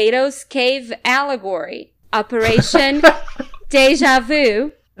Plato's Cave Allegory. Operation Deja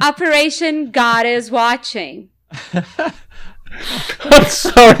Vu. Operation God is Watching. I'm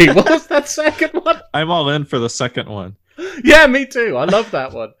sorry, what was that second one? I'm all in for the second one. Yeah, me too. I love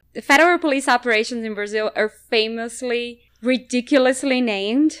that one. The federal police operations in Brazil are famously ridiculously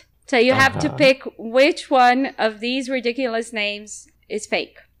named. So you have to pick which one of these ridiculous names is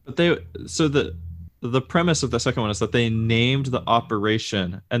fake. But the premise of the second one is that they named the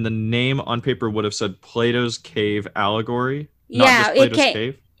operation, and the name on paper would have said Plato's Cave Allegory, not just Plato's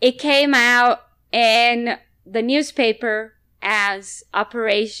Cave. It came out in the newspaper as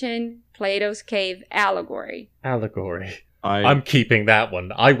Operation Plato's Cave Allegory. I'm keeping that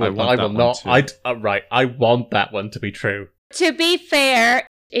one. I will not. I want that one to be true. To be fair,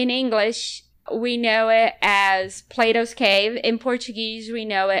 in English, we know it as Plato's Cave. In Portuguese, we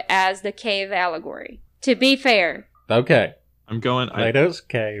know it as the Cave Allegory. To be fair. Okay. I'm going Plato's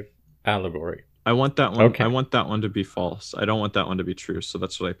Cave Allegory. I want that one. Okay. I want that one to be false. I don't want that one to be true, so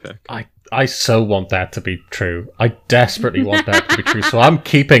that's what I pick. I so want that to be true. I desperately want that to be true, so I'm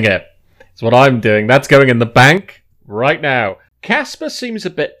keeping it. That's what I'm doing. That's going in the bank right now. Casper seems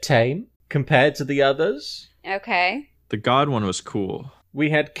a bit tame compared to the others. Okay. The God one was cool. We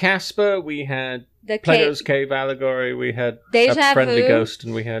had Casper, we had Plato's Cave Allegory, we had Deja A Friendly Vu, Ghost,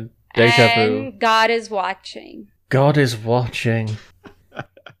 and we had Deja Vu. And God is Watching. God is Watching.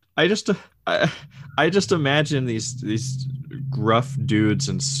 I just imagine these gruff dudes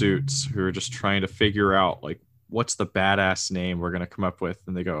in suits who are just trying to figure out, like, what's the badass name we're going to come up with?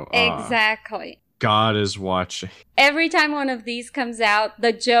 And they go, exactly. God is Watching. Every time one of these comes out,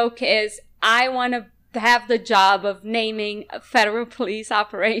 the joke is, I want to have the job of naming a federal police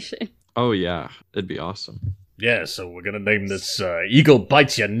operation. Oh, yeah. It'd be awesome. Yeah, so we're going to name this Eagle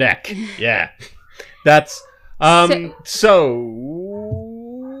Bites Your Neck. Yeah. That's... Okay,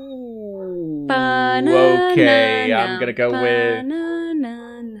 I'm going to go with...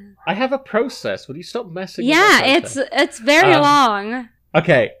 I have a process. Will you stop messing with my process? It's very long.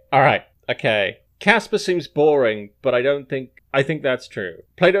 Okay, alright, okay. Casper seems boring, but I think that's true.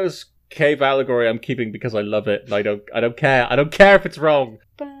 Plato's Cave Allegory I'm keeping because I love it, and I don't care. I don't care if it's wrong.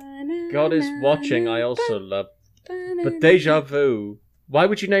 God is Watching I also love. But Deja Vu... Why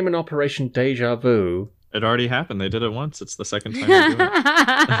would you name an operation Deja Vu? It already happened. They did it once. It's the second time they're doing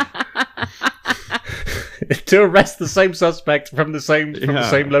it. To arrest the same suspect from the same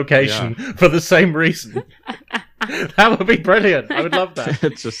location for the same reason. That would be brilliant. I would love that.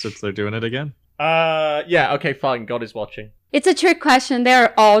 It's they're doing it again. Yeah, okay, fine. God is Watching. It's a trick question.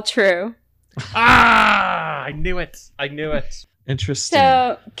 They're all true. I knew it. Interesting.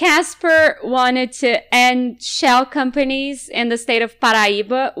 So, Casper wanted to end shell companies in the state of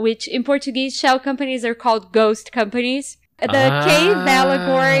Paraíba, which in Portuguese, shell companies are called ghost companies. The cave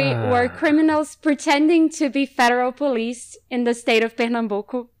allegory were criminals pretending to be federal police in the state of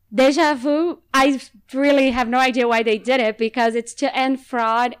Pernambuco. Deja vu, I really have no idea why they did it, because it's to end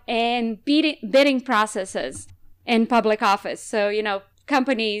fraud and bidding processes in public office. So, you know,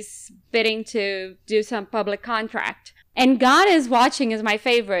 companies bidding to do some public contract. And God is Watching is my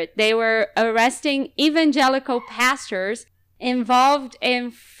favorite. They were arresting evangelical pastors involved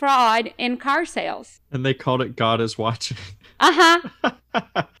in fraud in car sales. And they called it God is Watching. Uh-huh.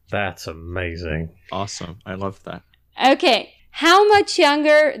 That's amazing. Awesome. I love that. Okay. How much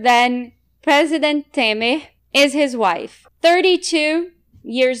younger than President Temer is his wife? 32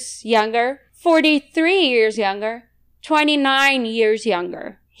 years younger, 43 years younger, 29 years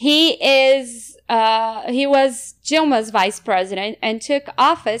younger. He was Dilma's vice president and took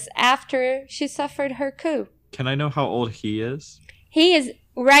office after she suffered her coup. Can I know how old he is? He is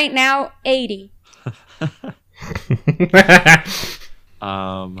right now 80.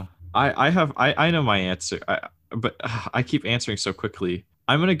 I know my answer, but I keep answering so quickly.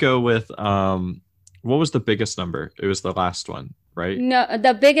 I'm gonna go with what was the biggest number? It was the last one, right? No,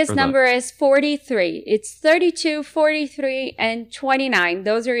 the biggest number is 43. It's 32, 43, and 29.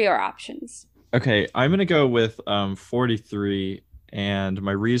 Those are your options. Okay, I'm gonna go with 43, and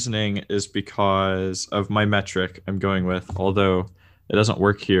my reasoning is because of my metric I'm going with, although it doesn't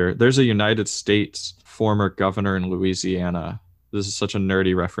work here. There's a United States former governor in Louisiana. This is such a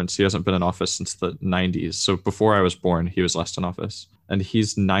nerdy reference. He hasn't been in office since the 90s. So before I was born, he was last in office. And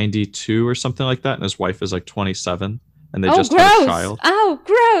he's 92 or something like that, and his wife is like 27. And they just had a child. Oh,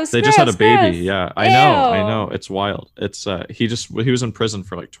 gross. They just had a baby. Yeah, I know. It's wild. It's he was in prison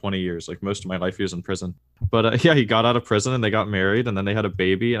for like 20 years. Like most of my life, he was in prison. But yeah, he got out of prison and they got married and then they had a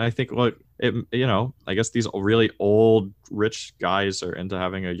baby. And I think, well, I guess these really old rich guys are into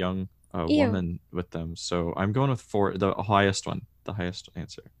having a young woman with them. So I'm going with the highest one, the highest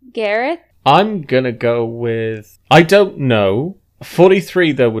answer. Gareth? I'm gonna go with, I don't know.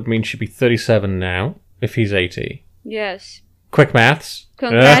 43 though would mean she'd be 37 now if he's 80. Yes. Quick maths.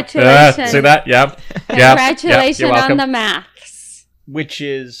 Congratulations. See that? Yep. Congratulations you're welcome. on the maths. Which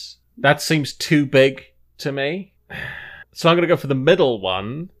is, that seems too big to me. So I'm going to go for the middle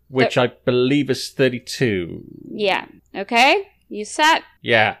one, which I believe is 32. Yeah. Okay. You set?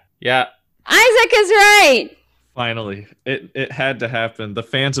 Yeah. Isaac is right. Finally. It had to happen. The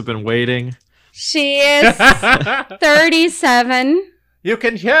fans have been waiting. She is 37. You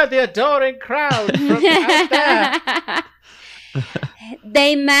can hear the adoring crowd from out there.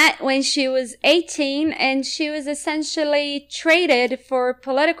 They met when she was 18, and she was essentially traded for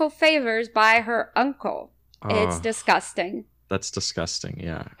political favors by her uncle. It's disgusting. That's disgusting,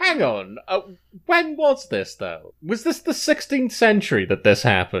 yeah. Hang on. When was this, though? Was this the 16th century that this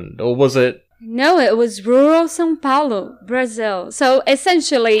happened? Or was it... No, it was rural São Paulo, Brazil. So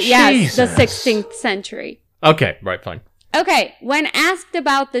essentially, yes, the 16th century. Okay, right, fine. Okay, when asked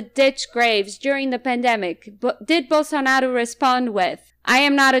about the ditch graves during the pandemic, did Bolsonaro respond with, "I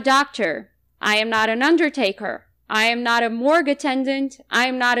am not a doctor. I am not an undertaker. I am not a morgue attendant. I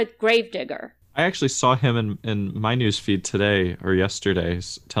am not a gravedigger." I actually saw him in my newsfeed today or yesterday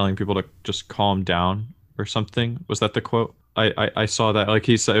telling people to just calm down or something. Was that the quote? I saw that. Like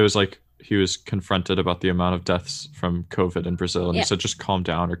he said, it was like he was confronted about the amount of deaths from COVID in Brazil, and he said just calm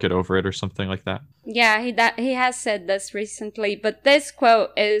down or get over it or something like that. Yeah, he has said this recently, but this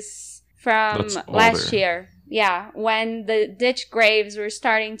quote is from last year. Yeah, when the ditch graves were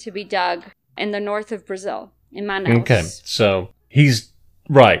starting to be dug in the north of Brazil, in Manaus. Okay, so he's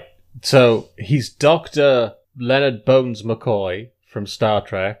right. So he's Dr. Leonard Bones McCoy from Star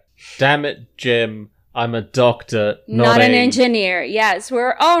Trek. Damn it, Jim. I'm a doctor, not an engineer. Yes,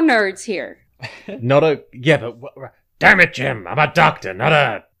 we're all nerds here. Damn it, Jim. I'm a doctor, not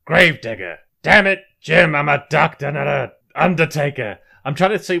a gravedigger. Damn it, Jim. I'm a doctor, not a undertaker. I'm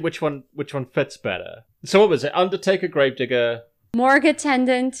trying to see which one fits better. So what was it? Undertaker, gravedigger, morgue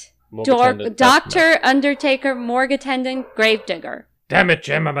attendant, doctor, undertaker, morgue attendant, gravedigger. Damn it,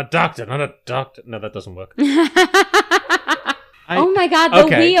 Jim. I'm a doctor, not a doctor. No, that doesn't work. Oh my god, the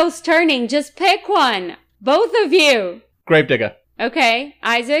wheel's turning. Just pick one. Both of you. Gravedigger. Okay,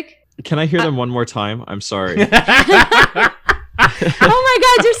 Isaac? Can I hear them one more time? I'm sorry. Oh my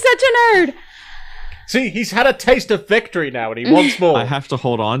god, you're such a nerd. See, he's had a taste of victory now and he wants more. I have to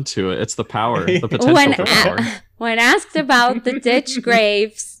hold on to it. It's the power, the potential for power. When asked about the ditch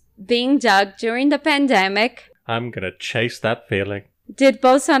graves being dug during the pandemic, I'm gonna chase that feeling. Did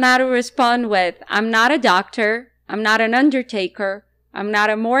Bolsonaro respond with, "I'm not a doctor. I'm not an undertaker. I'm not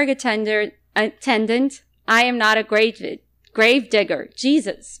a morgue attendant. I am not a gravedigger."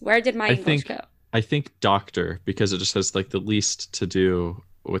 Jesus, where did my English go? I think doctor, because it just has like the least to do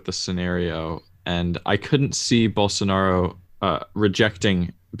with the scenario. And I couldn't see Bolsonaro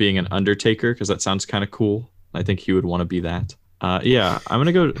rejecting being an undertaker because that sounds kind of cool. I think he would want to be that. Yeah, I'm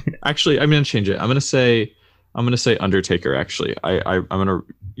gonna go. Actually, I'm gonna change it. I'm gonna say undertaker. Actually, I'm gonna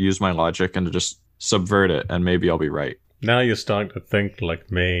use my logic and just subvert it, and maybe I'll be right. Now you're starting to think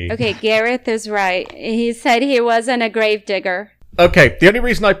like me. Okay, Gareth is right. He said he wasn't a gravedigger. Okay, the only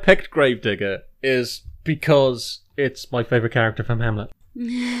reason I picked Gravedigger is because it's my favorite character from Hamlet.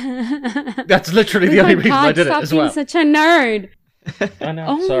 That's literally the only reason I did it as well. Stop being such a nerd. I know.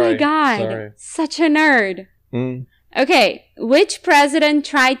 Oh Sorry. my god. Sorry. Such a nerd. Mm. Okay, which president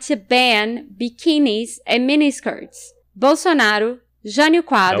tried to ban bikinis and miniskirts? Bolsonaro, Jânio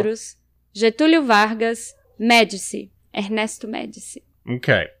Quadros, Getúlio Vargas, Médici. Ernesto Médici.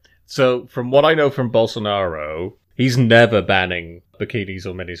 Okay, so from what I know from Bolsonaro, he's never banning bikinis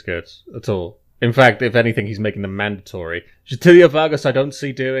or miniskirts at all. In fact, if anything, he's making them mandatory. Getúlio Vargas, I don't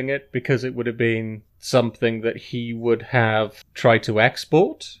see doing it because it would have been something that he would have tried to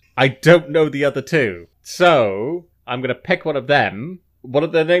export. I don't know the other two. So, I'm going to pick one of them. What are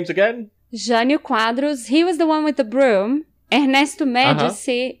their names again? Jânio Quadros, he was the one with the broom. Ernesto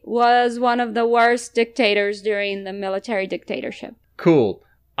Médici was one of the worst dictators during the military dictatorship. Cool.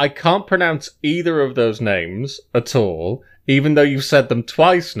 I can't pronounce either of those names at all, even though you've said them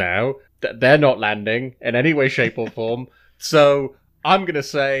twice now. They're not landing in any way, shape, or form. So I'm gonna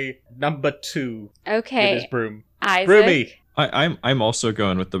say number 2. Okay, with his broom. Isaac. Broomy. I'm also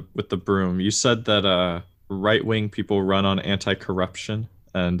going with the broom. You said that right wing people run on anti-corruption,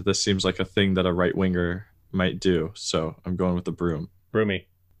 and this seems like a thing that a right winger might do. So I'm going with the broom. Broomy.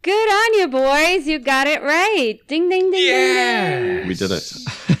 Good on you, boys. You got it right. Ding, ding, ding, ding, ding. We did it.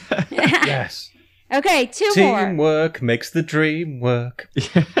 Yes. Okay, 2 more. Teamwork makes the dream work.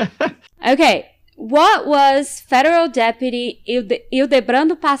 Okay, what was Federal Deputy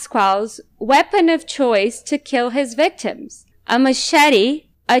Hildebrando Pascoal's weapon of choice to kill his victims? A machete,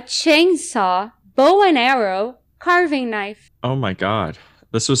 a chainsaw, bow and arrow, carving knife. Oh my god.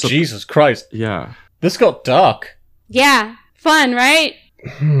 This was Jesus Christ. Yeah. This got dark. Yeah, fun, right?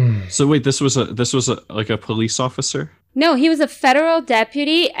 So wait, this was like a police officer? No, he was a federal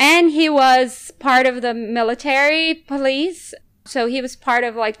deputy and he was part of the military police. So he was part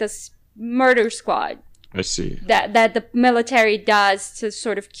of like this murder squad. I see. That the military does to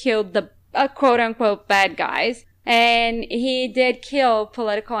sort of kill the quote unquote bad guys. And he did kill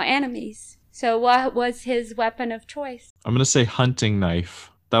political enemies. So what was his weapon of choice? I'm going to say hunting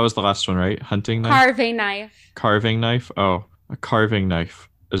knife. That was the last one, right? Hunting knife? Carving knife. Carving knife? Oh, a carving knife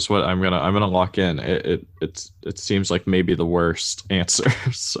is what I'm gonna lock in. It seems like maybe the worst answer.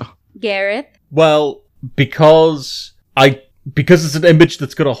 So Gareth? Well, because it's an image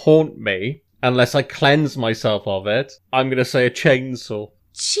that's gonna haunt me unless I cleanse myself of it, I'm gonna say a chainsaw.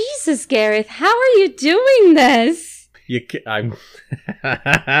 Jesus, Gareth, how are you doing this? I'm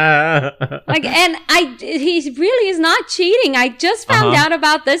like, and he really is not cheating. I just found out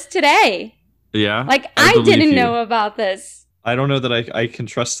about this today. Yeah. Like, I didn't know about this. I don't know that I can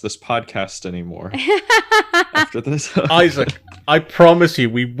trust this podcast anymore after this. Isaac, I promise you,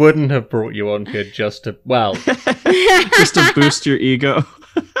 we wouldn't have brought you on here just to boost your ego.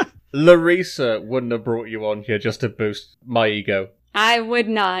 Larissa wouldn't have brought you on here just to boost my ego. I would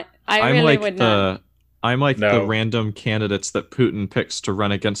not. I really would not. I'm like the random candidates that Putin picks to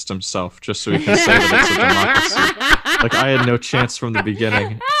run against himself just so he can say that it's a democracy. Like, I had no chance from the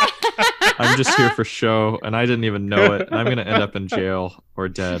beginning. I'm just here for show, and I didn't even know it. And I'm going to end up in jail or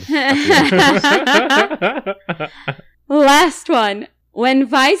dead. Last one. When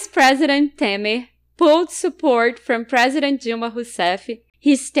Vice President Temer pulled support from President Dilma Rousseff,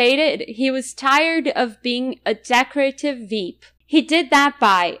 he stated he was tired of being a decorative veep. He did that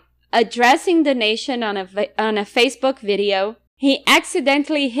by addressing the nation on a Facebook video. He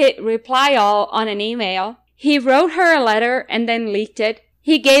accidentally hit reply all on an email. He wrote her a letter and then leaked it.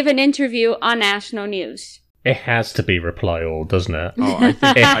 He gave an interview on national news. It has to be reply all, doesn't it? Oh, I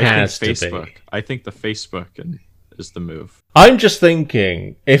think Facebook. I think the Facebook is the move. I'm just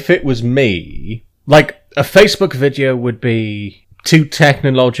thinking, if it was me, like, a Facebook video would be too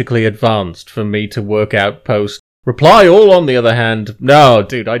technologically advanced for me to work out post. Reply all, on the other hand, no,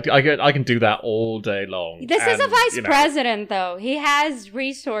 dude, I can do that all day long. This is a vice president, though. He has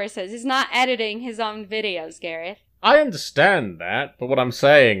resources. He's not editing his own videos, Gareth. I understand that, but what I'm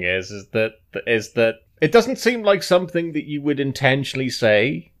saying is that it doesn't seem like something that you would intentionally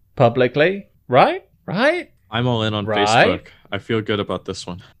say publicly, right? Right? I'm all in on Facebook. I feel good about this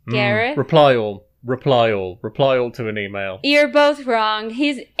one. Gareth? Reply all to an email. You're both wrong.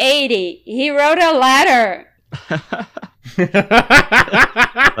 He's 80. He wrote a letter.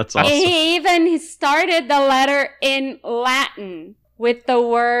 That's awesome. He even started the letter in Latin. with the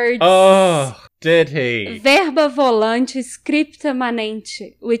words... Oh, did he? Verba volante scripta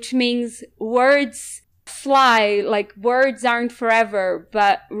manente, which means words fly, like words aren't forever,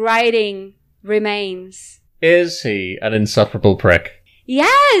 but writing remains. Is he an insufferable prick?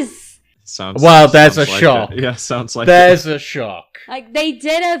 Yes! There's a shock. Yeah, sounds like there's a shock. Like, they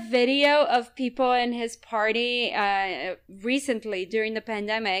did a video of people in his party recently during the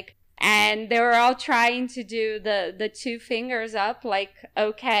pandemic, and they were all trying to do the 2 fingers up, like,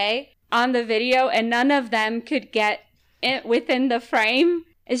 okay, on the video, and none of them could get it within the frame.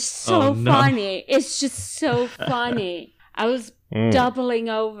 It's so funny. It's just so funny. I was doubling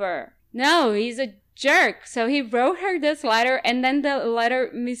over. No, he's a jerk. So he wrote her this letter, and then the letter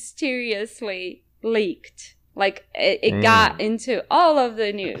mysteriously leaked. Like, it got into all of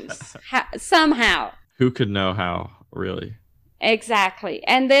the news. Somehow. Who could know how, really? Exactly.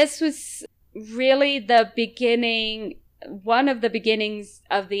 And this was really the beginning, one of the beginnings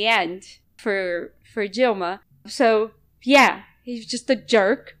of the end for Dilma. So, yeah, he's just a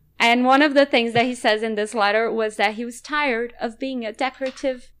jerk. And one of the things that he says in this letter was that he was tired of being a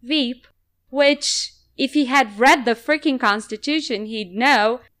decorative Veep, which, if he had read the freaking Constitution, he'd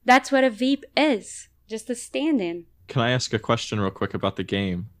know that's what a Veep is. Just a stand-in. Can I ask a question real quick about the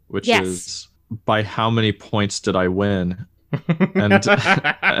game? Which yes. is, by how many points did I win? And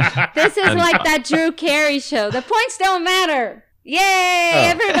this is like that Drew Carey show. The points don't matter. Yay!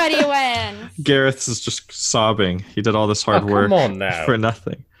 Everybody wins. Gareth is just sobbing. He did all this hard work for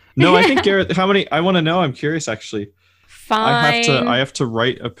nothing. No, I think Gareth. How many? I want to know. I'm curious, actually. Fine. I have to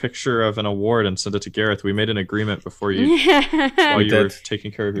write a picture of an award and send it to Gareth. We made an agreement before you while you were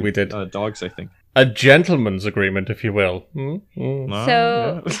taking care of your dogs, I think. A gentleman's agreement, if you will.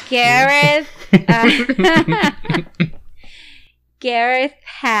 So, Gareth... Gareth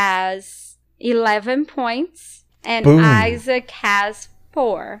has 11 points, and Boom. Isaac has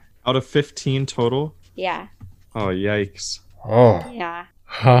 4. Out of 15 total? Yeah. Oh, yikes. Oh. Yeah.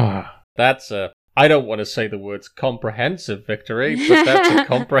 That's a... I don't want to say the words comprehensive victory, but that's a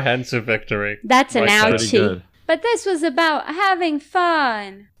comprehensive victory. That's an Right, ouchie. But this was about having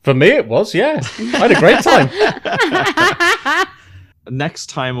fun. For me, it was, yeah. I had a great time. Next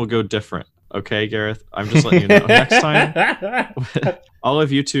time we'll go different. Okay, Gareth? I'm just letting you know. Next time, all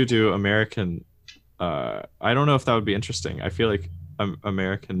of you two do American... I don't know if that would be interesting. I feel like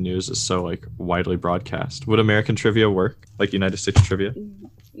American news is so, like, widely broadcast. Would American trivia work? Like United States trivia?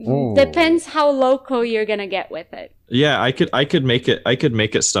 Ooh. Depends how local you're gonna get with it. Yeah, I could make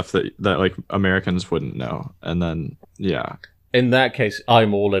it stuff that like Americans wouldn't know. And then, yeah. In that case,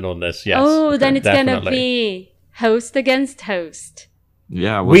 I'm all in on this, yes. Oh, then it's definitely. gonna be host against host.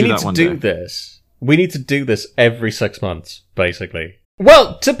 Yeah, we do need that to one do day. this. We need to do this every 6 months, basically.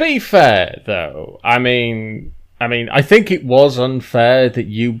 Well, to be fair, though, I mean, I think it was unfair that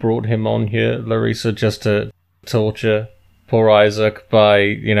you brought him on here, Larissa, just to torture poor Isaac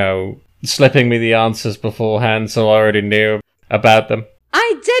by, slipping me the answers beforehand so I already knew about them.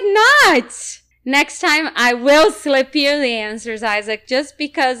 I did not! Next time I will slip you the answers, Isaac, just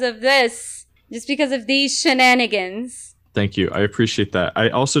because of this. Just because of these shenanigans. Thank you. I appreciate that. I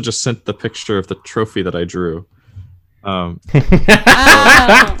also just sent the picture of the trophy that I drew. Oh.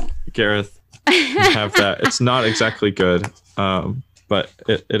 Gareth, you have that. It's not exactly good, but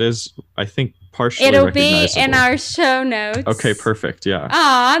it is, I think, partially It'll be recognizable. in our show notes. Okay, perfect. Yeah.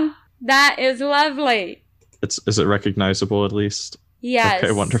 That is lovely. Is it recognizable at least? Yes.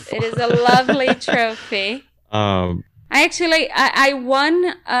 Okay, wonderful. It is a lovely trophy. I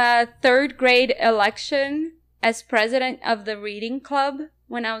won a 3rd grade election as president of the reading club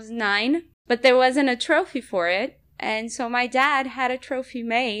when I was 9, but there wasn't a trophy for it. And so my dad had a trophy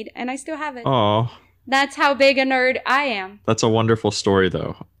made, and I still have it. Oh. That's how big a nerd I am. That's a wonderful story,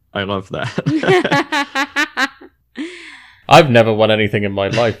 though. I love that. I've never won anything in my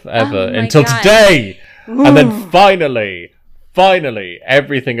life, ever, Oh my until God. today! Ooh. And then finally,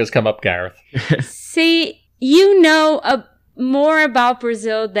 everything has come up, Gareth. See, you know more about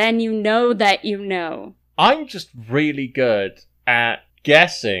Brazil than you know that you know. I'm just really good at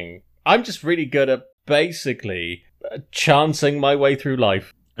guessing. I'm just really good at basically chancing my way through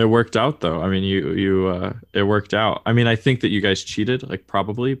life. It worked out, though. I mean, it worked out. I mean, I think that you guys cheated, like,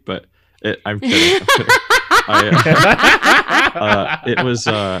 probably, but I'm kidding. It was,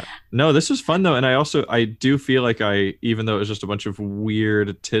 no, this was fun, though. And I do feel like even though it was just a bunch of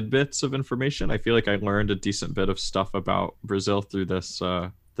weird tidbits of information, I feel like I learned a decent bit of stuff about Brazil through this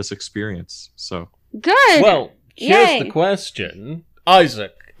experience. So good. Well, here's the question,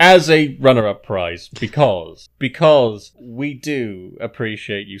 Isaac. As a runner-up prize, because we do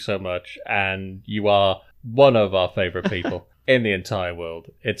appreciate you so much, and you are one of our favorite people. in the entire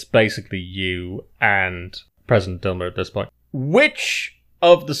world. It's basically you and President Dilma at this point. Which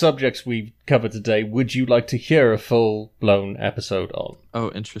of the subjects we've covered today would you like to hear a full-blown episode on?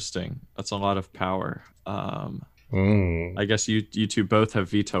 Oh, interesting. That's a lot of power. I guess you two both have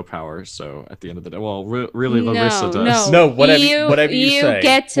veto power, so at the end of the day, well, really, Larissa does. No, whatever you say,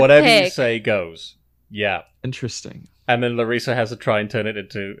 get to whatever pick. you say goes. Yeah. Interesting. And then Larissa has to try and turn it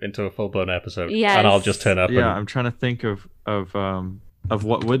into a full-blown episode. Yes. And I'll just turn up. Yeah, I'm trying to think of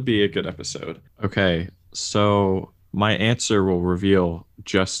what would be a good episode. Okay, so my answer will reveal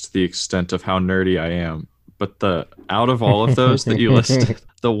just the extent of how nerdy I am. But out of all of those that you listed,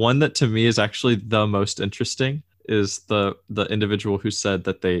 the one that to me is actually the most interesting is the individual who said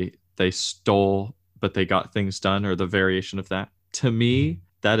that they stole but they got things done, or the variation of that. To me,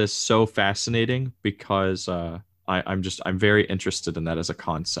 that is so fascinating because I'm very interested in that as a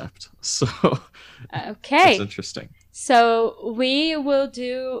concept. So Okay. it's interesting. So we will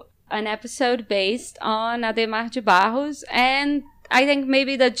do an episode based on Ademar de Barros, and I think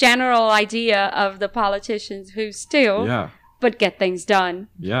maybe the general idea of the politicians who steal but get things done.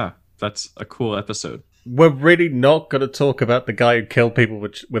 Yeah, that's a cool episode. We're really not going to talk about the guy who killed people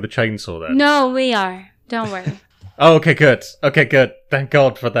with a chainsaw then? No, we are. Don't worry. Oh, okay, good. Thank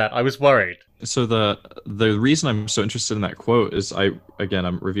God for that. I was worried. So the reason I'm so interested in that quote is I'm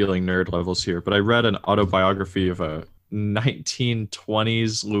revealing nerd levels here, but I read an autobiography of a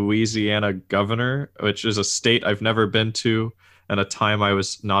 1920s Louisiana governor, which is a state I've never been to and a time I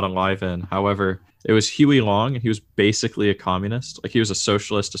was not alive in. However, it was Huey Long, and he was basically a communist. Like, he was a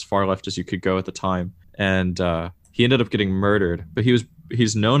socialist as far left as you could go at the time. And he ended up getting murdered, but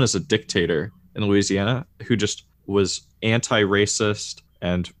he's known as a dictator in Louisiana who just was anti-racist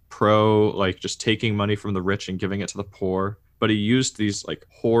and pro, like, just taking money from the rich and giving it to the poor. But he used these, like,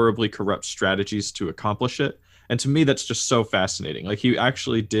 horribly corrupt strategies to accomplish it. And to me, that's just so fascinating. Like, he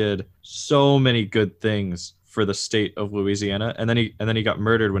actually did so many good things for the state of Louisiana, and then he got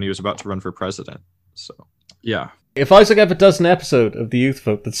murdered when he was about to run for president. So, yeah. If Isaac ever does an episode of the Youth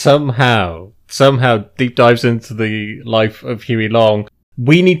Vote that somehow deep dives into the life of Huey Long,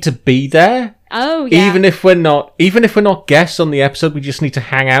 we need to be there. Oh, yeah. Even if we're not guests on the episode, we just need to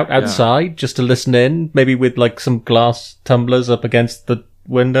hang out outside just to listen in, maybe with like some glass tumblers up against the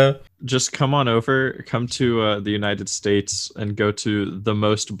window. Just come on over, come to the United States, and go to the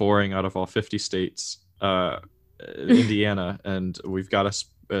most boring out of all 50 states, Indiana, and we've got a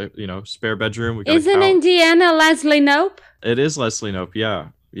spare bedroom. We got Isn't Indiana Leslie Knope? It is Leslie Knope.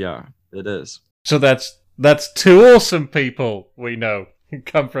 Yeah, it is. So that's two awesome people we know who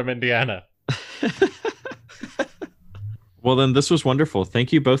come from Indiana. Well, then, this was wonderful.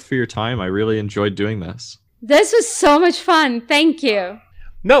 Thank you both for your time. I really enjoyed doing this. This was so much fun. Thank you.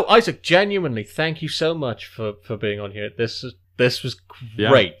 No, Isaac, genuinely, thank you so much for being on here. This was great.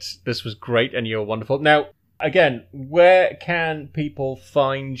 Yeah. This was great, and you're wonderful. Now, again, where can people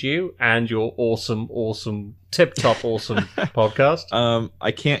find you and your awesome, tip-top awesome podcast?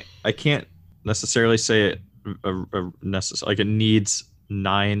 I can't necessarily say it like it needs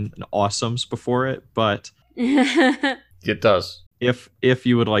 9 awesomes before it, but It does. If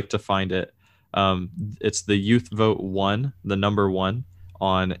you would like to find it, it's the Youth Vote 1, the number 1,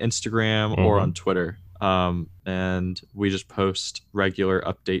 on Instagram or on Twitter. And we just post regular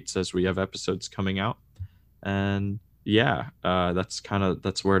updates as we have episodes coming out. And yeah, that's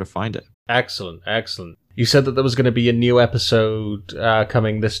where to find it. Excellent. You said that there was going to be a new episode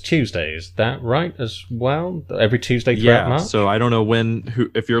coming this Tuesday. Is that right as well? Every Tuesday throughout March? So I don't know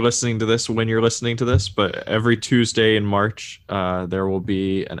if you're listening to this, when you're listening to this, but every Tuesday in March, there will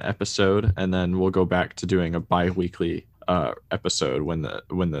be an episode, and then we'll go back to doing a bi-weekly episode when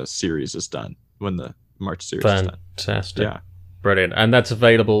the series is done, when the March series is done. Fantastic. Yeah. Brilliant. And that's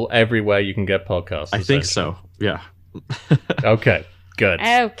available everywhere you can get podcasts. I think so. Yeah. Okay. Good.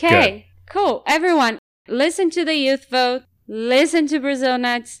 Okay. Cool. Everyone, listen to the Youth Vote. Listen to Brazil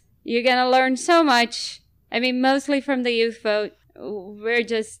Nuts. You're going to learn so much. I mean, mostly from the Youth Vote. We're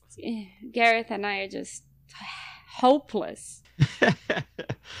just, Gareth and I are just hopeless.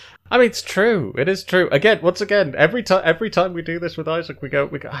 I mean, it's true. It is true. Once again, every time we do this with Isaac, we go,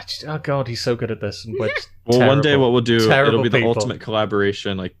 oh God, he's so good at this. And we're just one day what we'll do, it'll be the people. ultimate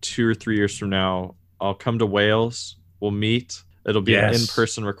collaboration, like 2 or 3 years from now. I'll come to Wales. We'll meet. It'll be an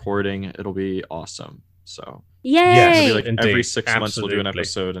in-person recording. It'll be awesome. So Yay! Yes, it'll be like indeed. every 6 months we'll do an Absolutely.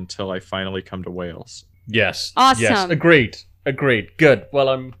 episode until I finally come to Wales. Yes. Awesome. Yes. Agreed. Good. Well,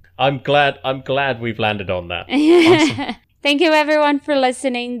 I'm glad we've landed on that. Awesome. Thank you, everyone, for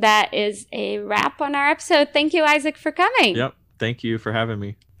listening. That is a wrap on our episode. Thank you, Isaac, for coming. Yep. Thank you for having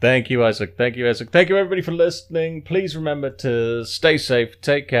me. Thank you, Isaac. Thank you, Isaac. Thank you, everybody, for listening. Please remember to stay safe,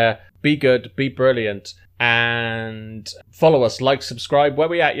 take care, be good, be brilliant, and follow us, like, subscribe. Where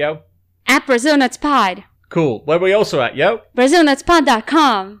we at, yo? At BrazilNutsPod. Cool. Where we also at, yo?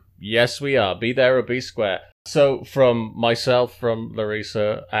 BrazilNutsPod.com. Yes, we are. Be there or be square. So, from myself, from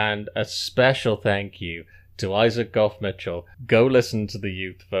Larissa, and a special thank you to Isaac Goff Mitchell. Go listen to the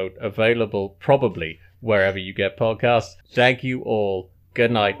Youth Vote, available probably wherever you get podcasts. Thank you all. Good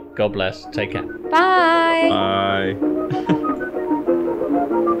night. God bless. Take care. Bye. Bye.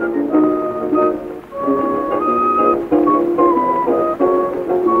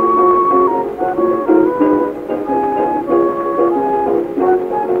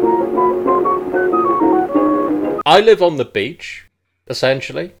 I live on the beach,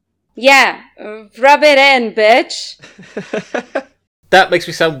 essentially. Yeah, rub it in, bitch. That makes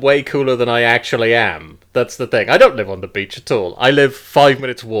me sound way cooler than I actually am. That's the thing. I don't live on the beach at all. I live 5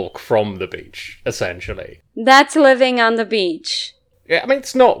 minutes walk from the beach, essentially. That's living on the beach. Yeah, I mean,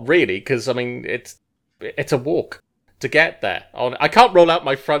 it's not really, because, I mean, it's a walk to get there. I can't roll out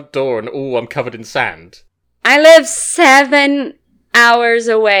my front door and, I'm covered in sand. I live 7 hours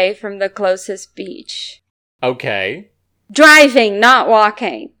away from the closest beach. Okay. Driving, not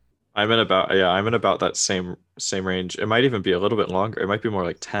walking. I'm in about that same range. It might even be a little bit longer. It might be more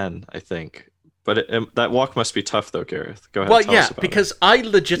like 10, I think. But that walk must be tough, though, Gareth. Go ahead. Well, tell yeah, us about because it. I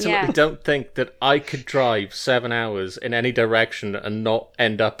legitimately don't think that I could drive 7 hours in any direction and not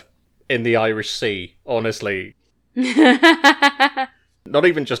end up in the Irish Sea, honestly. Not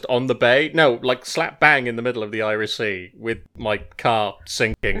even just on the bay. No, like slap bang in the middle of the Irish Sea with my car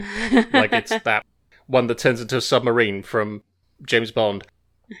sinking. Like it's that one that turns into a submarine from James Bond.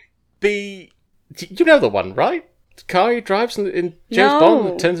 You know the one, right? The car he drives in James Bond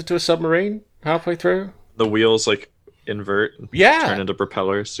that turns into a submarine halfway through. The wheels like invert, turn into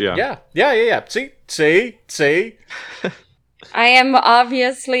propellers. Yeah. Yeah. See. I am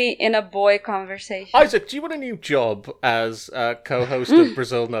obviously in a boy conversation. Isaac, do you want a new job as co-host of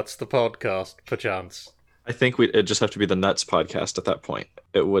Brazil Nuts, the podcast, perchance? I think it'd just have to be the Nuts podcast at that point.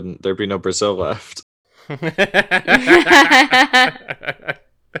 There'd be no Brazil left.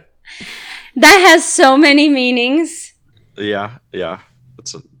 That has so many meanings. Yeah.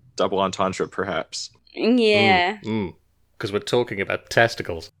 It's a double entendre, perhaps. Yeah. Because we're talking about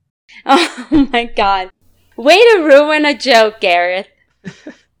testicles. Oh my god. Way to ruin a joke, Gareth.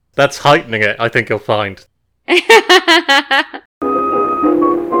 That's heightening it, I think you'll find.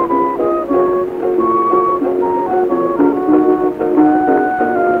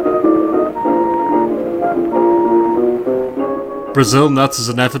 Brazil Nuts is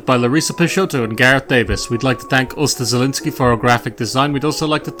an effort by Larissa Peixoto and Gareth Davis. We'd like to thank Usta Zielinski for our graphic design. We'd also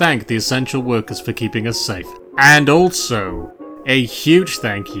like to thank the essential workers for keeping us safe. And also, a huge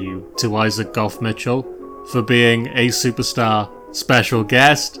thank you to Isaac Goff Mitchell for being a superstar special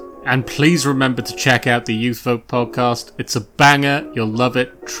guest. And please remember to check out the Youth Vote podcast. It's a banger. You'll love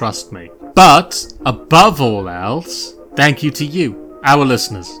it. Trust me. But, above all else, thank you to you, our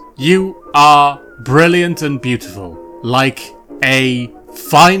listeners. You are brilliant and beautiful. Like a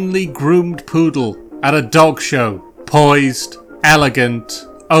finely groomed poodle at a dog show. Poised, elegant,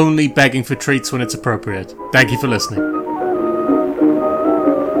 only begging for treats when it's appropriate. Thank you for listening.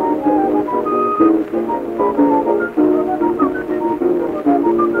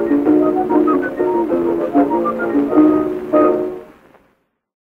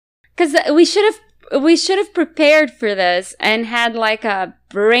 Because we should have prepared for this and had like a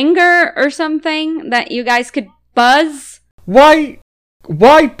ringer or something that you guys could buzz. Why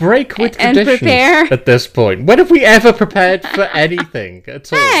break with traditions prepare? At this point? When have we ever prepared for anything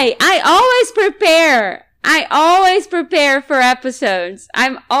at all? Hey, I always prepare. I always prepare for episodes.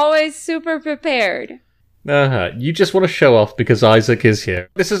 I'm always super prepared. You just want to show off because Isaac is here.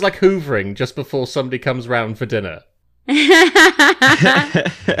 This is like hoovering just before somebody comes round for dinner.